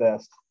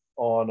Manifest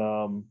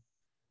on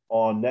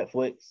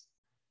Netflix,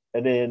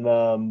 and then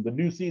the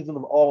new season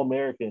of All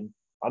American.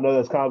 I know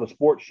that's kind of a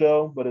sports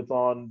show, but it's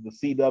on the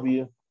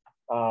CW.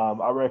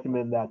 I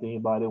recommend that to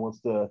anybody that wants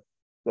to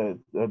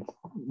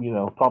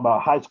talk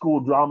about high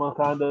school drama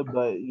kind of,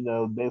 but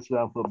based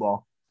around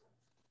football.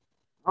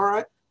 All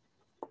right,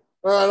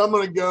 I'm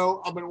gonna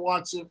go. I've been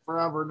watching it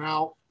forever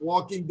now.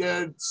 Walking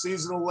Dead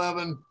season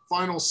 11,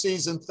 final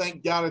season.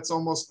 Thank God it's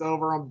almost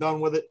over. I'm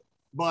done with it,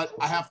 but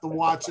I have to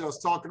watch it. I was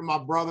talking to my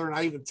brother, and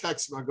I even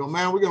texted him. I go,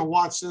 "Man, we're gonna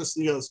watch this."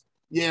 He goes,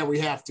 "Yeah, we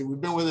have to.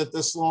 We've been with it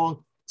this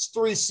long. It's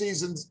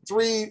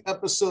 3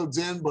 episodes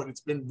in, but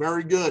it's been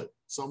very good.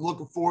 So I'm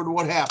looking forward to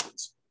what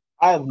happens."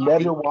 I have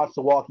never watched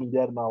The Walking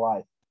Dead in my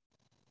life.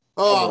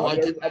 Oh,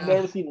 I've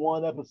never seen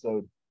one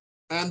episode.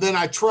 And then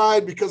I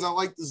tried, because I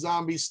like the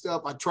zombie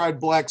stuff, I tried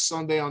Black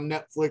Sunday on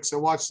Netflix. I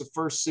watched the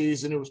first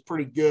season. It was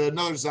pretty good.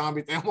 Another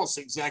zombie thing, almost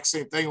the exact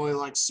same thing, only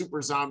like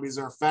super zombies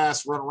are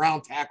fast, run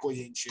around, tackle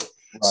you and shit.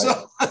 Right.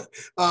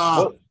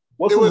 So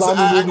what's the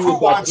zombie movie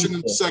quit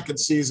watching the second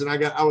season.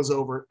 I was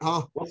over it.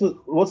 Huh?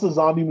 What's the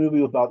zombie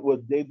movie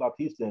with Dave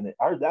Bautista in it?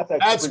 I heard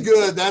that's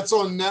good. That's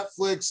on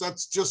Netflix.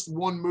 That's just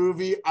one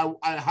movie. I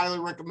highly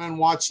recommend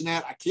watching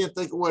that. I can't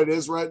think of what it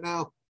is right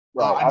now.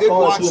 Right. I did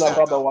watch that. I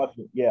thought about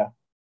watching it. Yeah.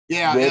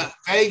 Yeah.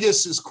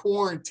 Vegas is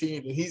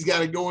quarantined, and he's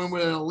got to go in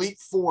with an elite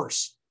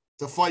force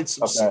to fight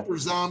some super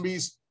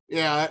zombies.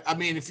 Yeah, I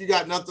mean, if you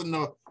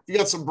you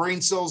got some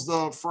brain cells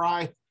to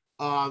fry,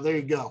 there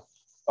you go.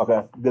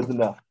 Okay, good to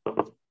know.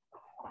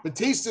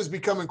 Batista's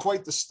becoming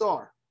quite the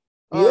star.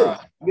 Yeah,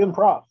 give him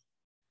props.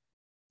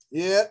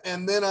 Yeah,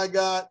 and then I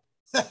got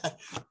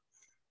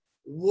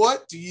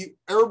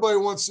everybody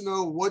wants to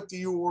know, what do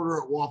you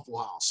order at Waffle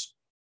House?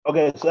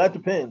 Okay, so that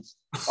depends.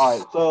 All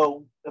right,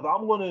 so if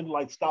I'm going to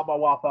like stop by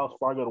Waffle House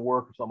before I go to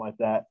work or something like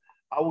that,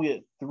 I will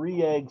get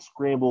 3 eggs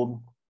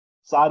scrambled,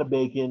 side of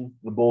bacon,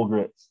 the bowl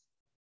grits,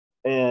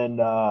 and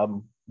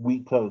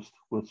wheat toast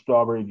with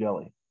strawberry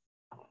jelly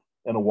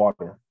and a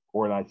water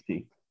or an iced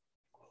tea.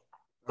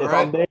 All if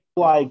right. I'm there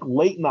like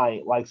late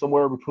night, like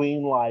somewhere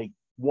between like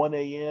 1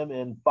 a.m.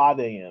 and 5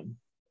 a.m.,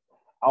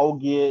 I'll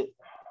get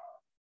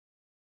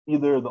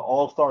either the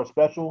All-Star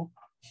Special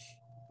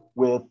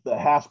with the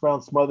hash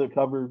brown smothered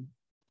covered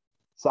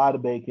side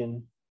of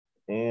bacon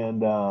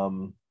and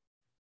I'm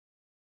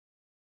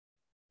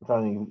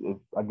trying to think if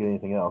I get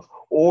anything else.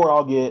 Or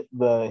I'll get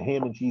the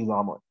ham and cheese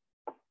omelet.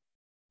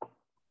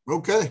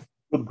 Okay.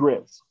 With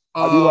grits.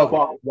 I do like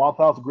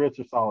Waffle House grits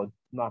are solid.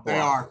 Not they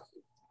are.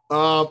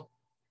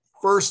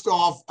 First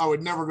off, I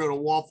would never go to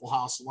Waffle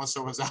House unless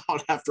I was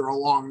out after a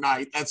long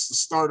night. That's the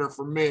starter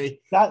for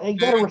me. You got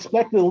to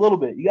respect it a little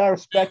bit.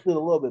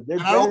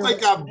 I don't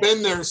think I've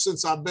been there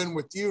since I've been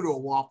with you to a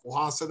Waffle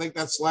House. I think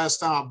that's the last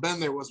time I've been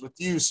there was with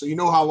you. So you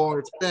know how long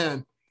it's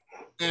been.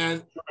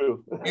 And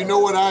you know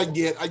what I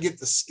get? I get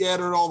the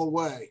scattered all the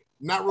way.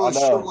 I'm not really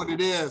sure what it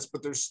is,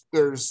 but there's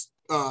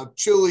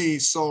chili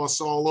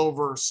sauce all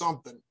over or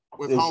something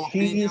with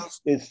jalapenos.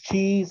 It's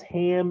cheese,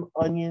 ham,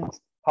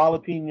 onions,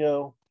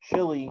 jalapeno,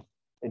 chili,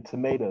 and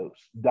tomatoes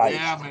diced.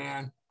 Yeah,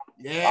 man.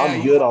 Yeah,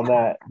 I'm good on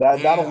that.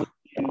 That'll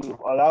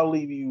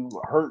leave you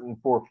hurting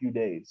for a few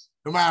days.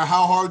 No matter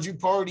how hard you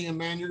partying,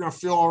 man, you're gonna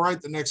feel all right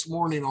the next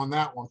morning on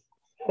that one.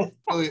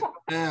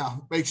 Yeah,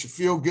 makes you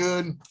feel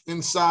good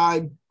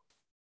inside.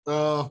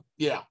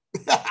 Yeah.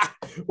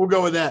 We'll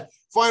go with that.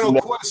 Final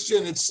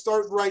question. It's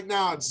starting right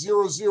now. It's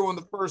 0-0 in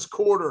the first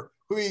quarter.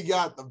 Who you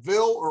got, the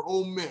Ville or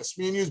Ole Miss?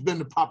 Me and you've been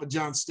to Papa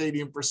John's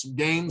Stadium for some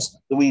games.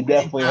 We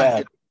definitely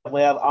have.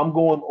 I'm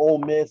going Ole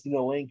Miss.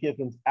 Lane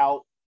Kiffin's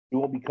out. He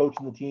won't be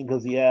coaching the team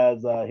because he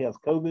has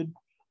COVID,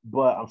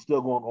 but I'm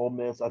still going Ole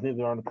Miss. I think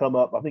they're on the come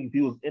up. I think if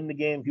he was in the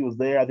game, if he was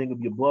there, I think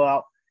it'd be a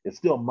blowout. It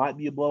still might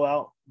be a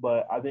blowout,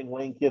 but I think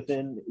Lane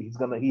Kiffin, he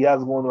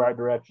has to go in the right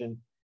direction,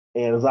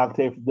 and it's not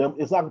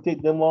gonna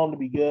take them long to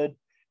be good,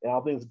 and I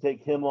don't think it's gonna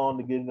take him long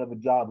to get another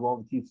job as long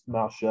as he keeps his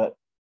mouth shut.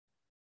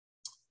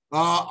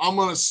 I'm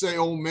going to say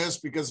Ole Miss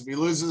because if he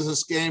loses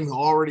this game, he'll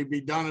already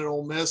be done at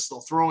Ole Miss.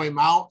 They'll throw him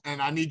out,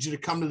 and I need you to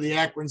come to the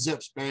Akron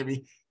Zips,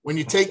 baby. When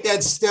you take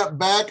that step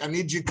back, I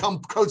need you to come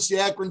coach the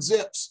Akron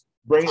Zips.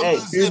 Fear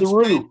the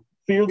Roo.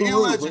 Fear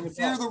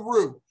the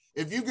Roo.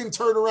 If you can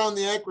turn around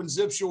the Akron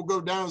Zips, you'll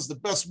go down as the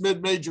best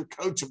mid-major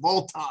coach of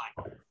all time.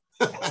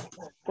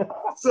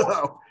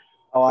 So,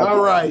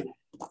 all right.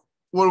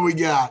 What do we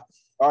got?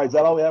 All right, is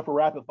that all we have for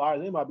rapid fire?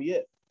 That might be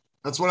it.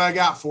 That's what I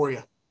got for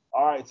you.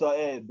 All right, so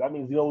Ed, that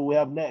means what we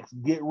have next.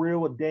 Get real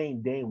with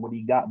Dane. Dane, what do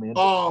you got, man?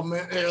 Oh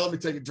man, hey, let me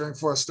take a drink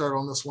before I start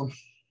on this one.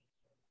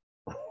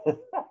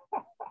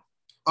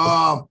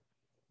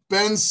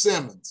 Ben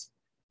Simmons.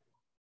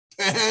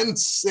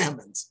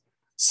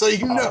 So I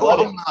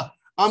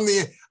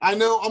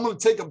know I'm going to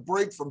take a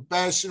break from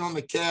bashing on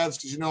the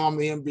Cavs because I'm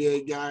the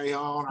NBA guy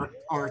on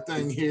our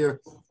thing here.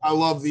 I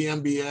love the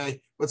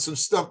NBA, but some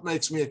stuff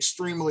makes me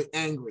extremely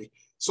angry.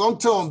 So I'm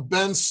telling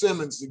Ben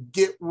Simmons to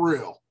get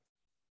real.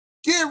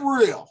 Get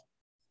real.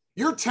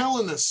 You're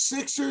telling the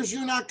Sixers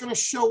you're not going to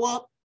show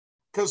up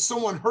because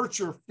someone hurt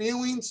your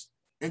feelings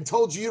and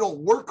told you don't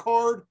work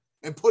hard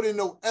and put in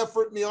no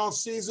effort in the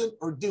offseason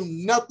or do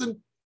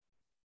nothing.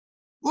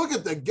 Look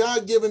at the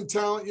God-given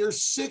talent. You're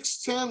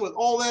 6'10" with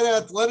all that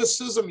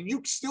athleticism and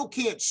you still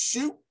can't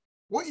shoot.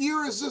 What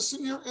year is this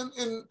in your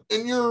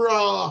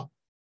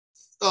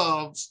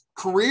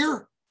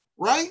career,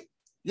 right?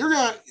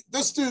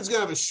 This dude's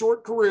gonna have a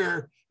short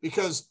career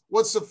because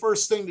what's the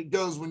first thing that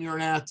goes when you're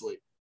an athlete?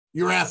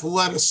 Your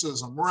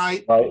athleticism,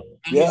 right? Right.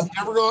 And he's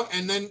never going.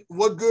 And then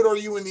what good are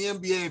you in the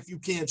NBA if you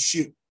can't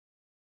shoot?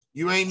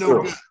 You ain't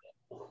no good.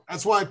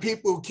 That's why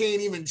people who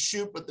can't even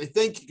shoot, but they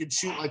think you can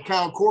shoot, like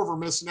Kyle Korver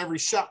missing every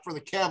shot for the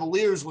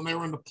Cavaliers when they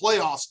were in the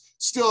playoffs,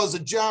 still has a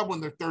job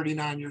when they're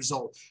 39 years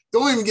old.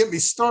 Don't even get me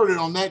started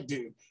on that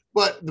dude.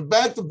 But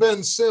back to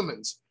Ben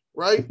Simmons,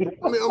 right?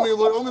 Let me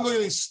look at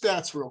these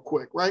stats real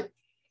quick, right?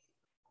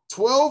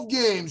 12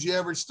 games, you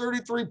average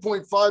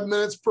 33.5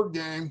 minutes per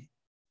game,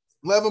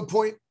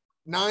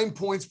 11.9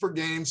 points per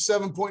game,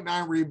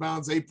 7.9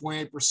 rebounds,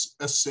 8.8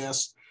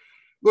 assists.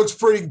 Looks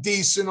pretty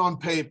decent on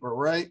paper,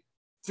 right?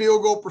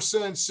 Field goal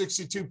percentage,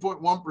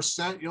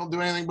 62.1%. You don't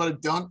do anything but a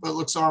dunk, but it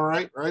looks all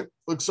right, right?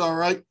 Looks all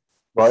right.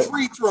 Right.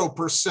 Free throw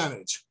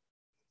percentage,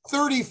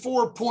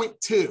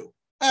 34.2.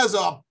 As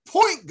a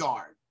point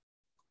guard,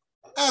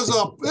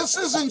 this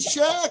isn't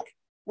Shaq.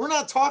 We're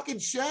not talking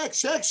Shaq.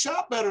 Shaq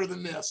shot better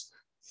than this.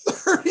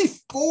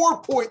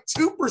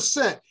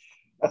 34.2%.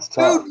 That's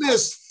tough. Dude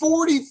missed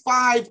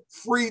 45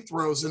 free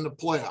throws in the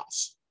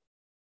playoffs.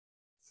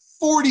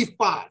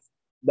 45.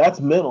 That's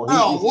mental.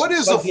 Well, what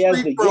is a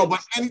free throw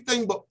but yips.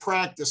 anything but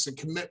practice and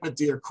commitment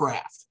to your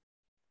craft,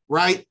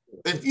 right?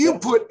 If you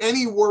put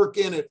any work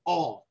in at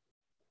all,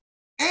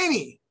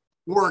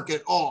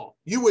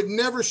 you would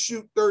never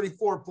shoot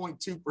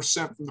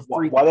 34.2% from the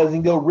free throw. Why doesn't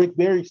he go Rick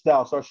Barry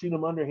style, start shooting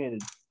them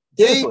underhanded?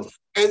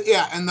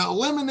 And the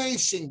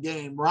elimination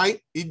game,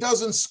 right? He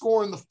doesn't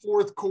score in the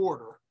fourth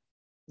quarter,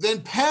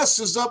 then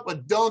passes up a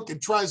dunk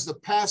and tries to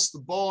pass the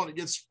ball and it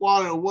gets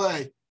swatted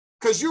away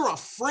because you're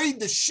afraid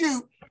to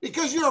shoot,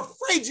 because you're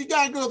afraid you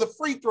got to go to the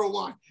free throw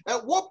line.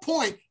 At what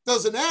point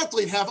does an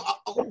athlete have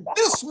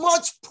this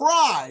much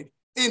pride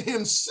in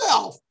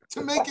himself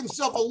to make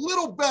himself a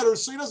little better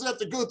so he doesn't have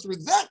to go through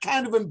that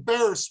kind of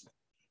embarrassment,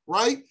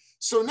 right?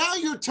 So now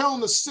you're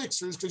telling the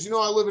Sixers, because you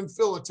know I live in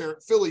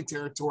Philly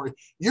territory,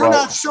 you're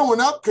not showing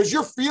up because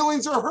your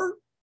feelings are hurt.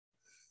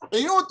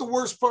 And you know what the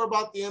worst part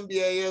about the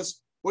NBA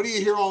is? What do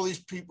you hear all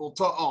these people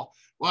talk? Oh,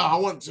 well, I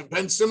want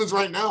Ben Simmons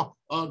right now.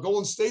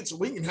 Golden State, so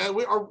we can have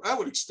that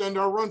would extend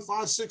our run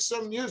 5, 6,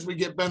 7 years. We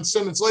get Ben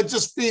Simmons. Let's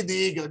just feed the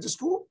ego. Just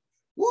cool.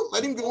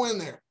 Let him go in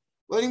there.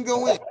 Let him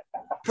go in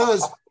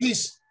because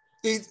he's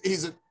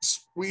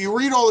you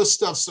read all this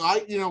stuff. So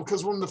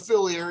because we're in the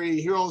Philly area,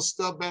 you hear all this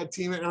stuff, bad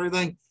team and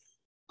everything.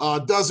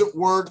 Doesn't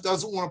work,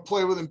 doesn't want to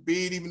play with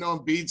Embiid, even though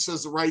Embiid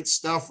says the right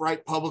stuff,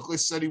 right? Publicly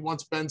said he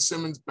wants Ben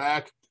Simmons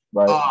back.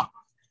 Right.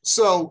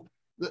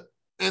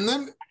 And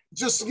then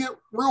just to get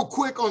real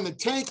quick on the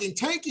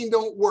tanking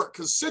don't work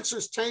because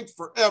Sixers tanked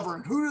forever.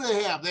 And who do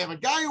they have? They have a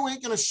guy who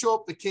ain't going to show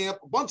up to camp,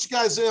 a bunch of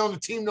guys on the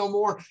team no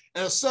more,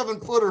 and a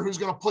 7-footer who's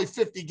going to play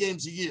 50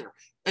 games a year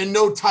and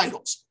no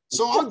titles.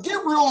 So I'll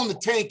get real on the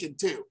tanking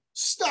too.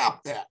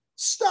 Stop that.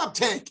 Stop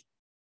tanking.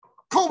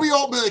 Kobe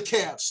Altman of the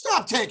Cavs.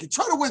 Stop tanking.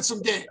 Try to win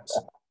some games.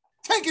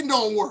 Tanking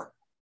don't work.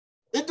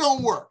 It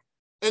don't work.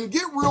 And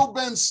get real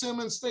Ben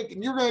Simmons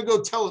thinking you're going to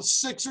go tell the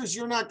Sixers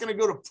you're not going to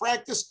go to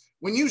practice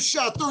when you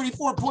shot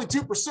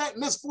 34.2% and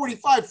missed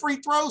 45 free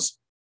throws.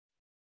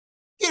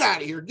 Get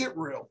out of here. Get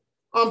real.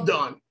 I'm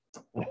done.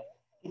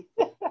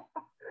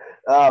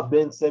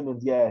 Ben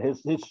Simmons,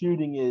 his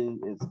shooting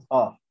is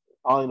tough.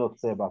 I don't even know what to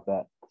say about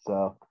that.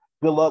 So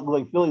good luck.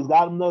 Like Philly's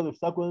got him though. They're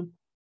stuck with him.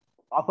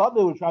 I thought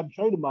they would try to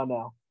trade him by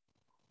now.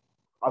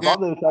 I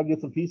thought they would try to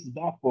get some pieces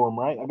back for him,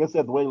 right? I guess they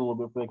have to wait a little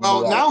bit for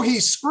Well, now he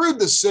screwed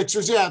the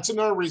Sixers. Yeah, it's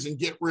another reason.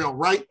 Get real,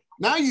 right?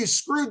 Now you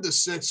screwed the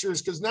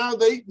Sixers because now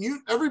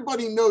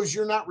everybody knows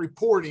you're not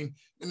reporting,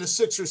 and the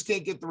Sixers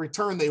can't get the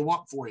return they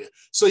want for you.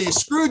 So you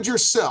screwed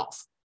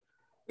yourself.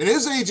 And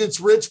his agent's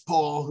Rich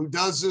Paul, who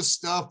does this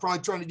stuff, probably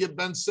trying to get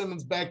Ben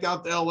Simmons back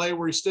out to LA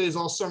where he stays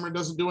all summer and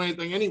doesn't do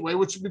anything anyway,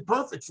 which would be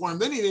perfect for him.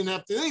 Then he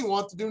didn't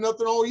want to do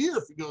nothing all year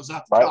if he goes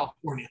out to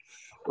California,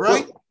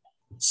 right?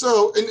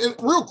 So, and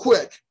real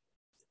quick,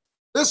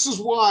 this is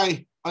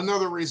why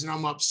another reason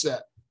I'm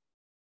upset.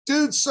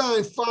 Dude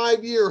signed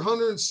 5-year,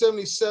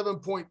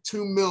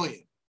 $177.2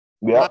 million.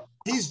 Yeah. Right?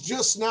 He's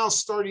just now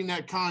starting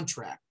that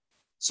contract.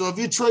 So if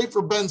you trade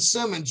for Ben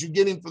Simmons, you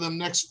get him for the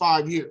next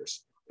 5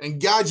 years.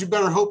 And God, you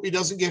better hope he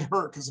doesn't get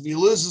hurt because if he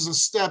loses a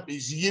step,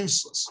 he's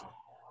useless.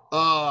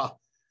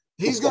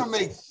 He's going to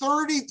make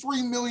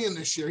 $33 million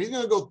this year. He's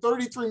going to go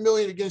 $33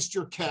 million against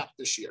your cap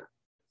this year,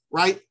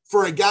 right?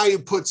 For a guy who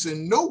puts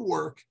in no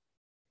work,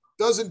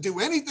 doesn't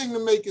do anything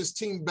to make his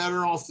team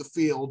better off the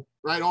field,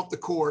 right, off the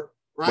court,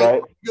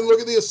 right? You can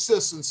look at the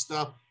assists and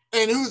stuff,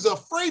 and who's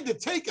afraid to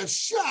take a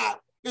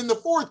shot in the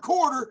fourth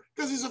quarter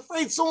because he's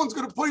afraid someone's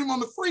going to put him on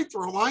the free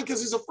throw line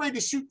because he's afraid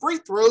to shoot free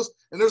throws,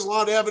 and there's a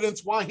lot of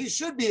evidence why he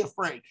should be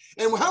afraid.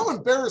 And how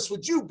embarrassed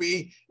would you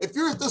be if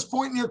you're at this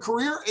point in your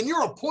career and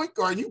you're a point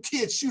guard and you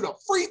can't shoot a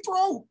free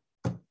throw?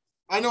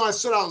 I know I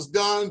said I was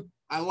done.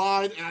 I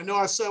lied, and I know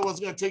I said I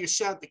wasn't going to take a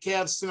shot at the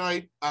Cavs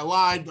tonight. I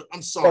lied, but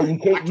I'm sorry.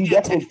 You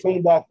definitely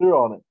came back through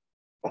on it.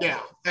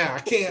 Yeah, I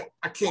can't.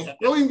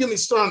 Don't even get me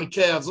started on the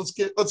Cavs. Let's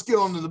get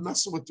on to the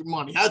messing with your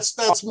money.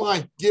 That's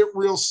my get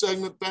real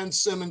segment. Ben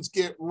Simmons,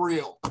 get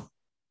real.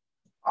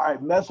 All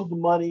right, mess with the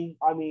money.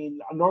 I mean,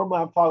 normally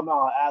I'm talking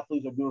about how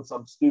athletes are doing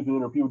something stupid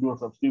or people doing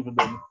something stupid,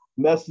 then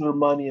mess with their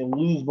money and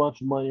lose a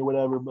bunch of money or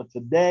whatever. But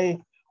today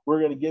we're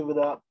going to give it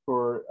up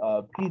for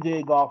a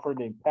PGA golfer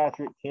named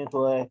Patrick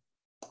Cantlay.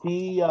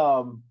 He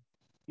won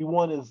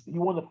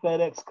the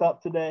FedEx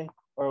Cup today,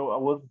 or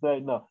was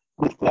it no?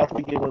 Last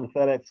weekend won the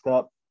FedEx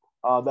Cup.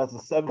 That's a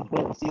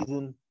 7th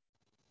season.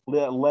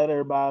 Led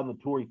everybody on the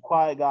tour. He's a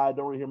quiet guy.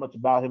 Don't really hear much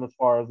about him as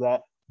far as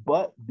that,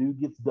 but dude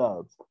gets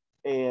dubs.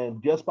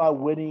 And just by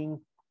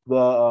winning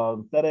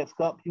the FedEx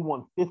Cup, he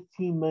won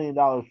 $15 million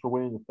for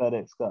winning the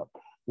FedEx Cup.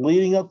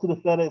 Leading up to the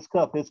FedEx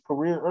Cup, his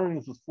career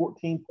earnings was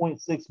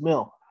 $14.6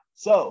 million.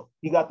 So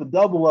he got the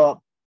double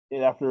up.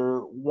 And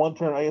after one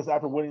turn, I guess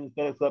after winning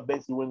the FedEx Cup,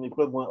 basically winning the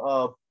equivalent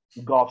of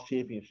the golf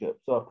championship.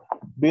 So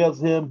big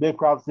him, big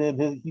props to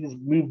him. He just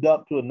moved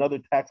up to another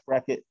tax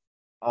bracket.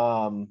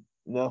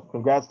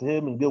 Congrats to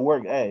him and good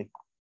work. Hey,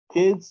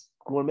 kids,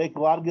 you want to make a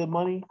lot of good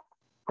money?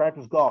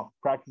 Practice golf.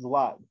 Practice a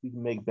lot. You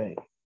can make bank.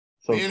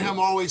 So me and him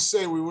always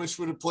say we wish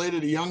we'd have played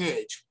at a young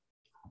age.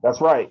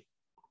 That's right.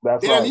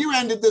 Damn, you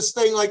ended this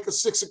thing like the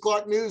 6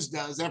 o'clock news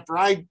does. After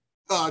I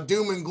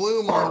doom and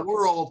gloom on the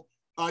world.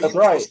 That's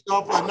right.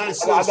 Stop a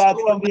nice I got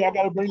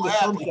to bring the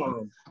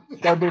sunshine.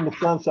 Got to bring the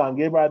sunshine.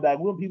 Get right back.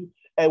 When people,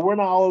 hey, we're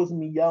not always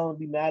gonna be yelling,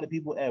 be mad at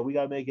people. Hey, we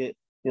gotta make it,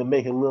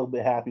 make it a little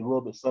bit happy, a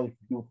little bit sunny for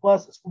people.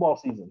 Plus, it's football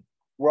season.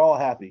 We're all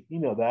happy. You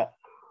know that.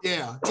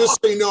 Yeah. Just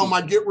so you know,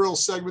 my Get Real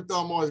segment,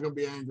 though, I'm always gonna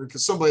be angry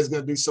because somebody's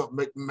gonna do something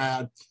make me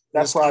mad.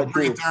 That's right.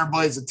 Bring it to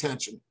everybody's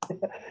attention.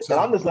 So. And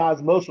I'm just not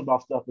as emotional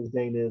about stuff as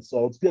Dane is,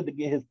 so it's good to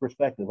get his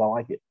perspective. I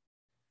like it.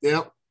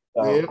 Yep.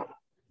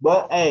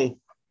 But hey,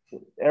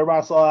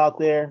 everybody saw out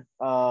there.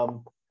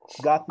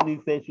 Got the new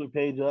Facebook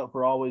page up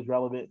for Always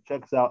Relevant.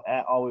 Check us out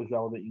at Always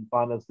Relevant. You can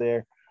find us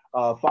there.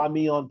 Find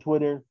me on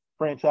Twitter,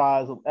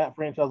 franchise at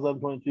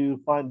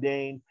franchise1122. Find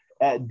Dane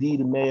at D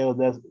DeMayo.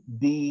 That's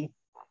D.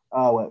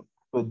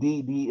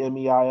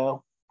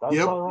 DDMEIO.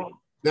 Yep. Right?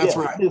 That's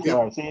right. Yep.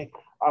 Right. See,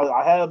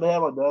 I had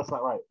my that's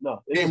not right.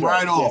 No, came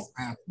right off,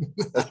 man.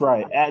 That's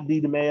right. At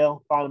D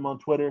DeMayo. Find him on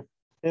Twitter.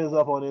 Hit us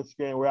up on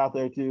Instagram. We're out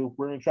there too.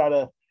 We're gonna try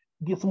to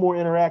get some more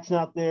interaction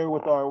out there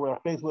with our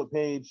Facebook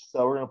page.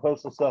 So we're gonna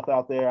post some stuff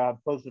out there.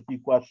 I've posted a few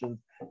questions,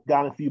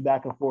 got a few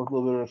back and forth, a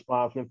little bit of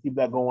response. We're gonna keep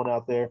that going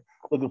out there.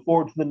 Looking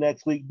forward to the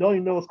next week. Don't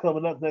even know what's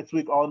coming up next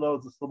week. All I know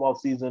is it's football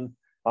season.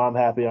 I'm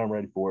happy. I'm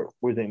ready for it.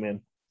 What do you think,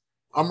 man?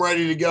 I'm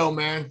ready to go,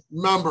 man.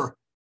 Remember,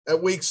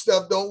 that weak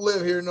stuff don't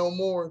live here no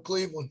more in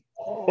Cleveland.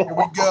 Here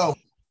we go.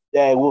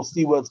 Yeah, we'll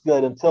see what's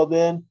good. Until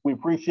then, we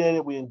appreciate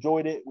it. We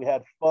enjoyed it. We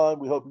had fun.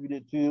 We hope you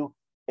did too.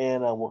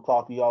 And we'll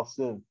talk to y'all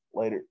soon.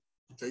 Later.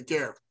 Take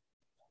care.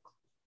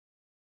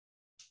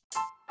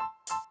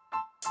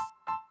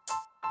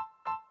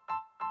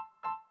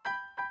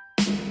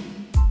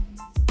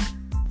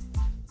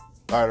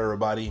 All right,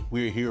 everybody.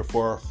 We're here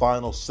for our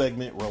final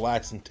segment,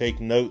 Relax and Take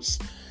Notes.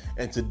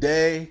 And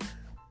today,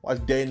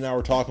 like Dane and I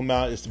were talking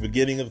about, it's the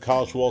beginning of the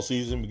college football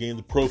season, beginning of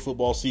the pro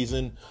football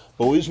season.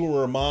 But we just want to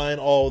remind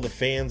all the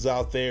fans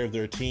out there of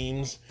their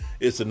teams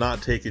is to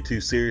not take it too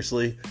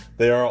seriously.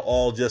 They are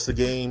all just a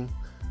game.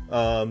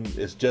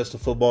 It's just a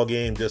football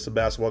game, just a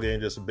basketball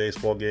game, just a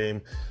baseball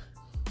game.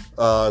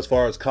 As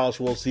far as college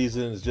football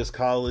season, it's just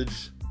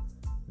college.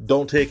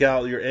 Don't take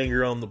out your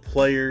anger on the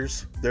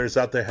players. They're just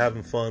out there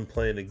having fun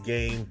playing the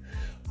game.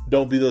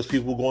 Don't be those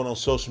people going on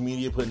social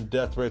media putting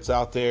death threats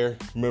out there.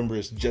 Remember,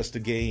 it's just a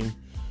game.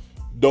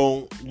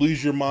 Don't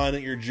lose your mind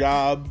at your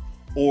job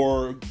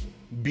or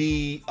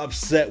be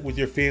upset with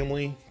your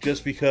family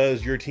just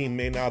because your team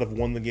may not have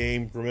won the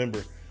game.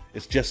 Remember,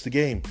 it's just a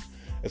game.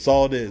 That's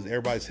all it is.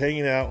 Everybody's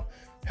hanging out,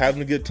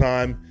 having a good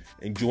time,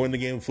 enjoying the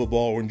game of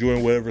football or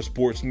enjoying whatever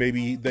sports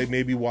maybe they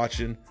may be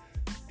watching.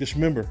 Just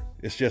remember,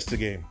 it's just a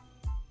game.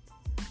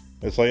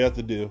 That's all you have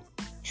to do.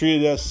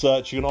 Treat it as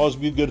such. You can always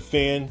be a good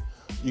fan.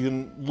 You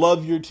can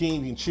love your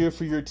team. You can cheer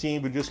for your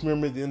team. But just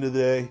remember, at the end of the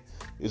day,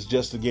 it's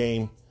just a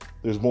game.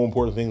 There's more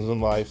important things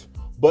in life.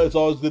 But it's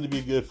always good to be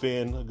a good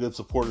fan, a good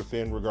supportive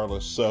fan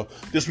regardless. So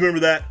just remember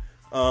that.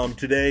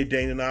 Today,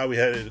 Dane and I, we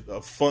had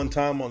a fun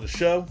time on the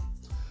show.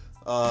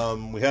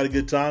 We had a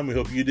good time. We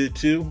hope you did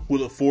too. We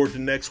look forward to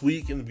next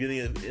week in the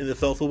beginning of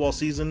NFL football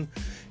season.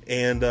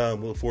 And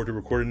we look forward to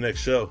recording the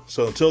next show.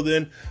 So until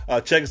then,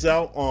 check us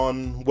out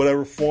on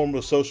whatever form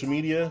of social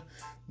media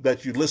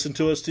that you listen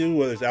to us to,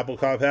 whether it's Apple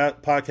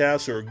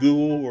Podcasts or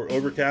Google or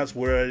Overcast,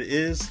 wherever it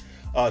is.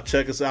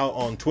 Check us out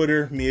on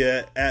Twitter, me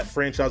at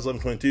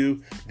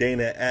franchise1122,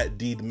 Dana at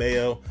D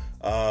DeMayo.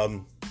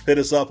 Hit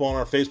us up on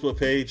our Facebook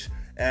page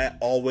at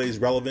Always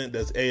Relevant.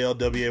 That's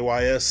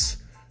ALWAYS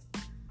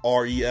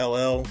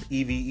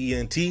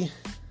RELLEVENT.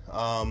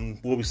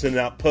 We'll be sending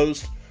out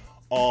posts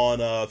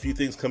on a few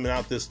things coming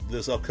out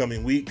this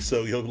upcoming week,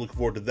 so we hope you're looking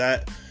forward to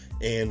that.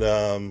 And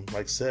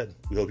like I said,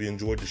 we hope you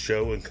enjoyed the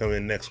show and come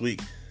in next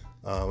week.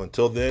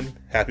 Until then,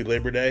 happy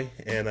Labor Day,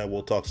 and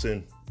we'll talk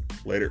soon.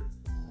 Later.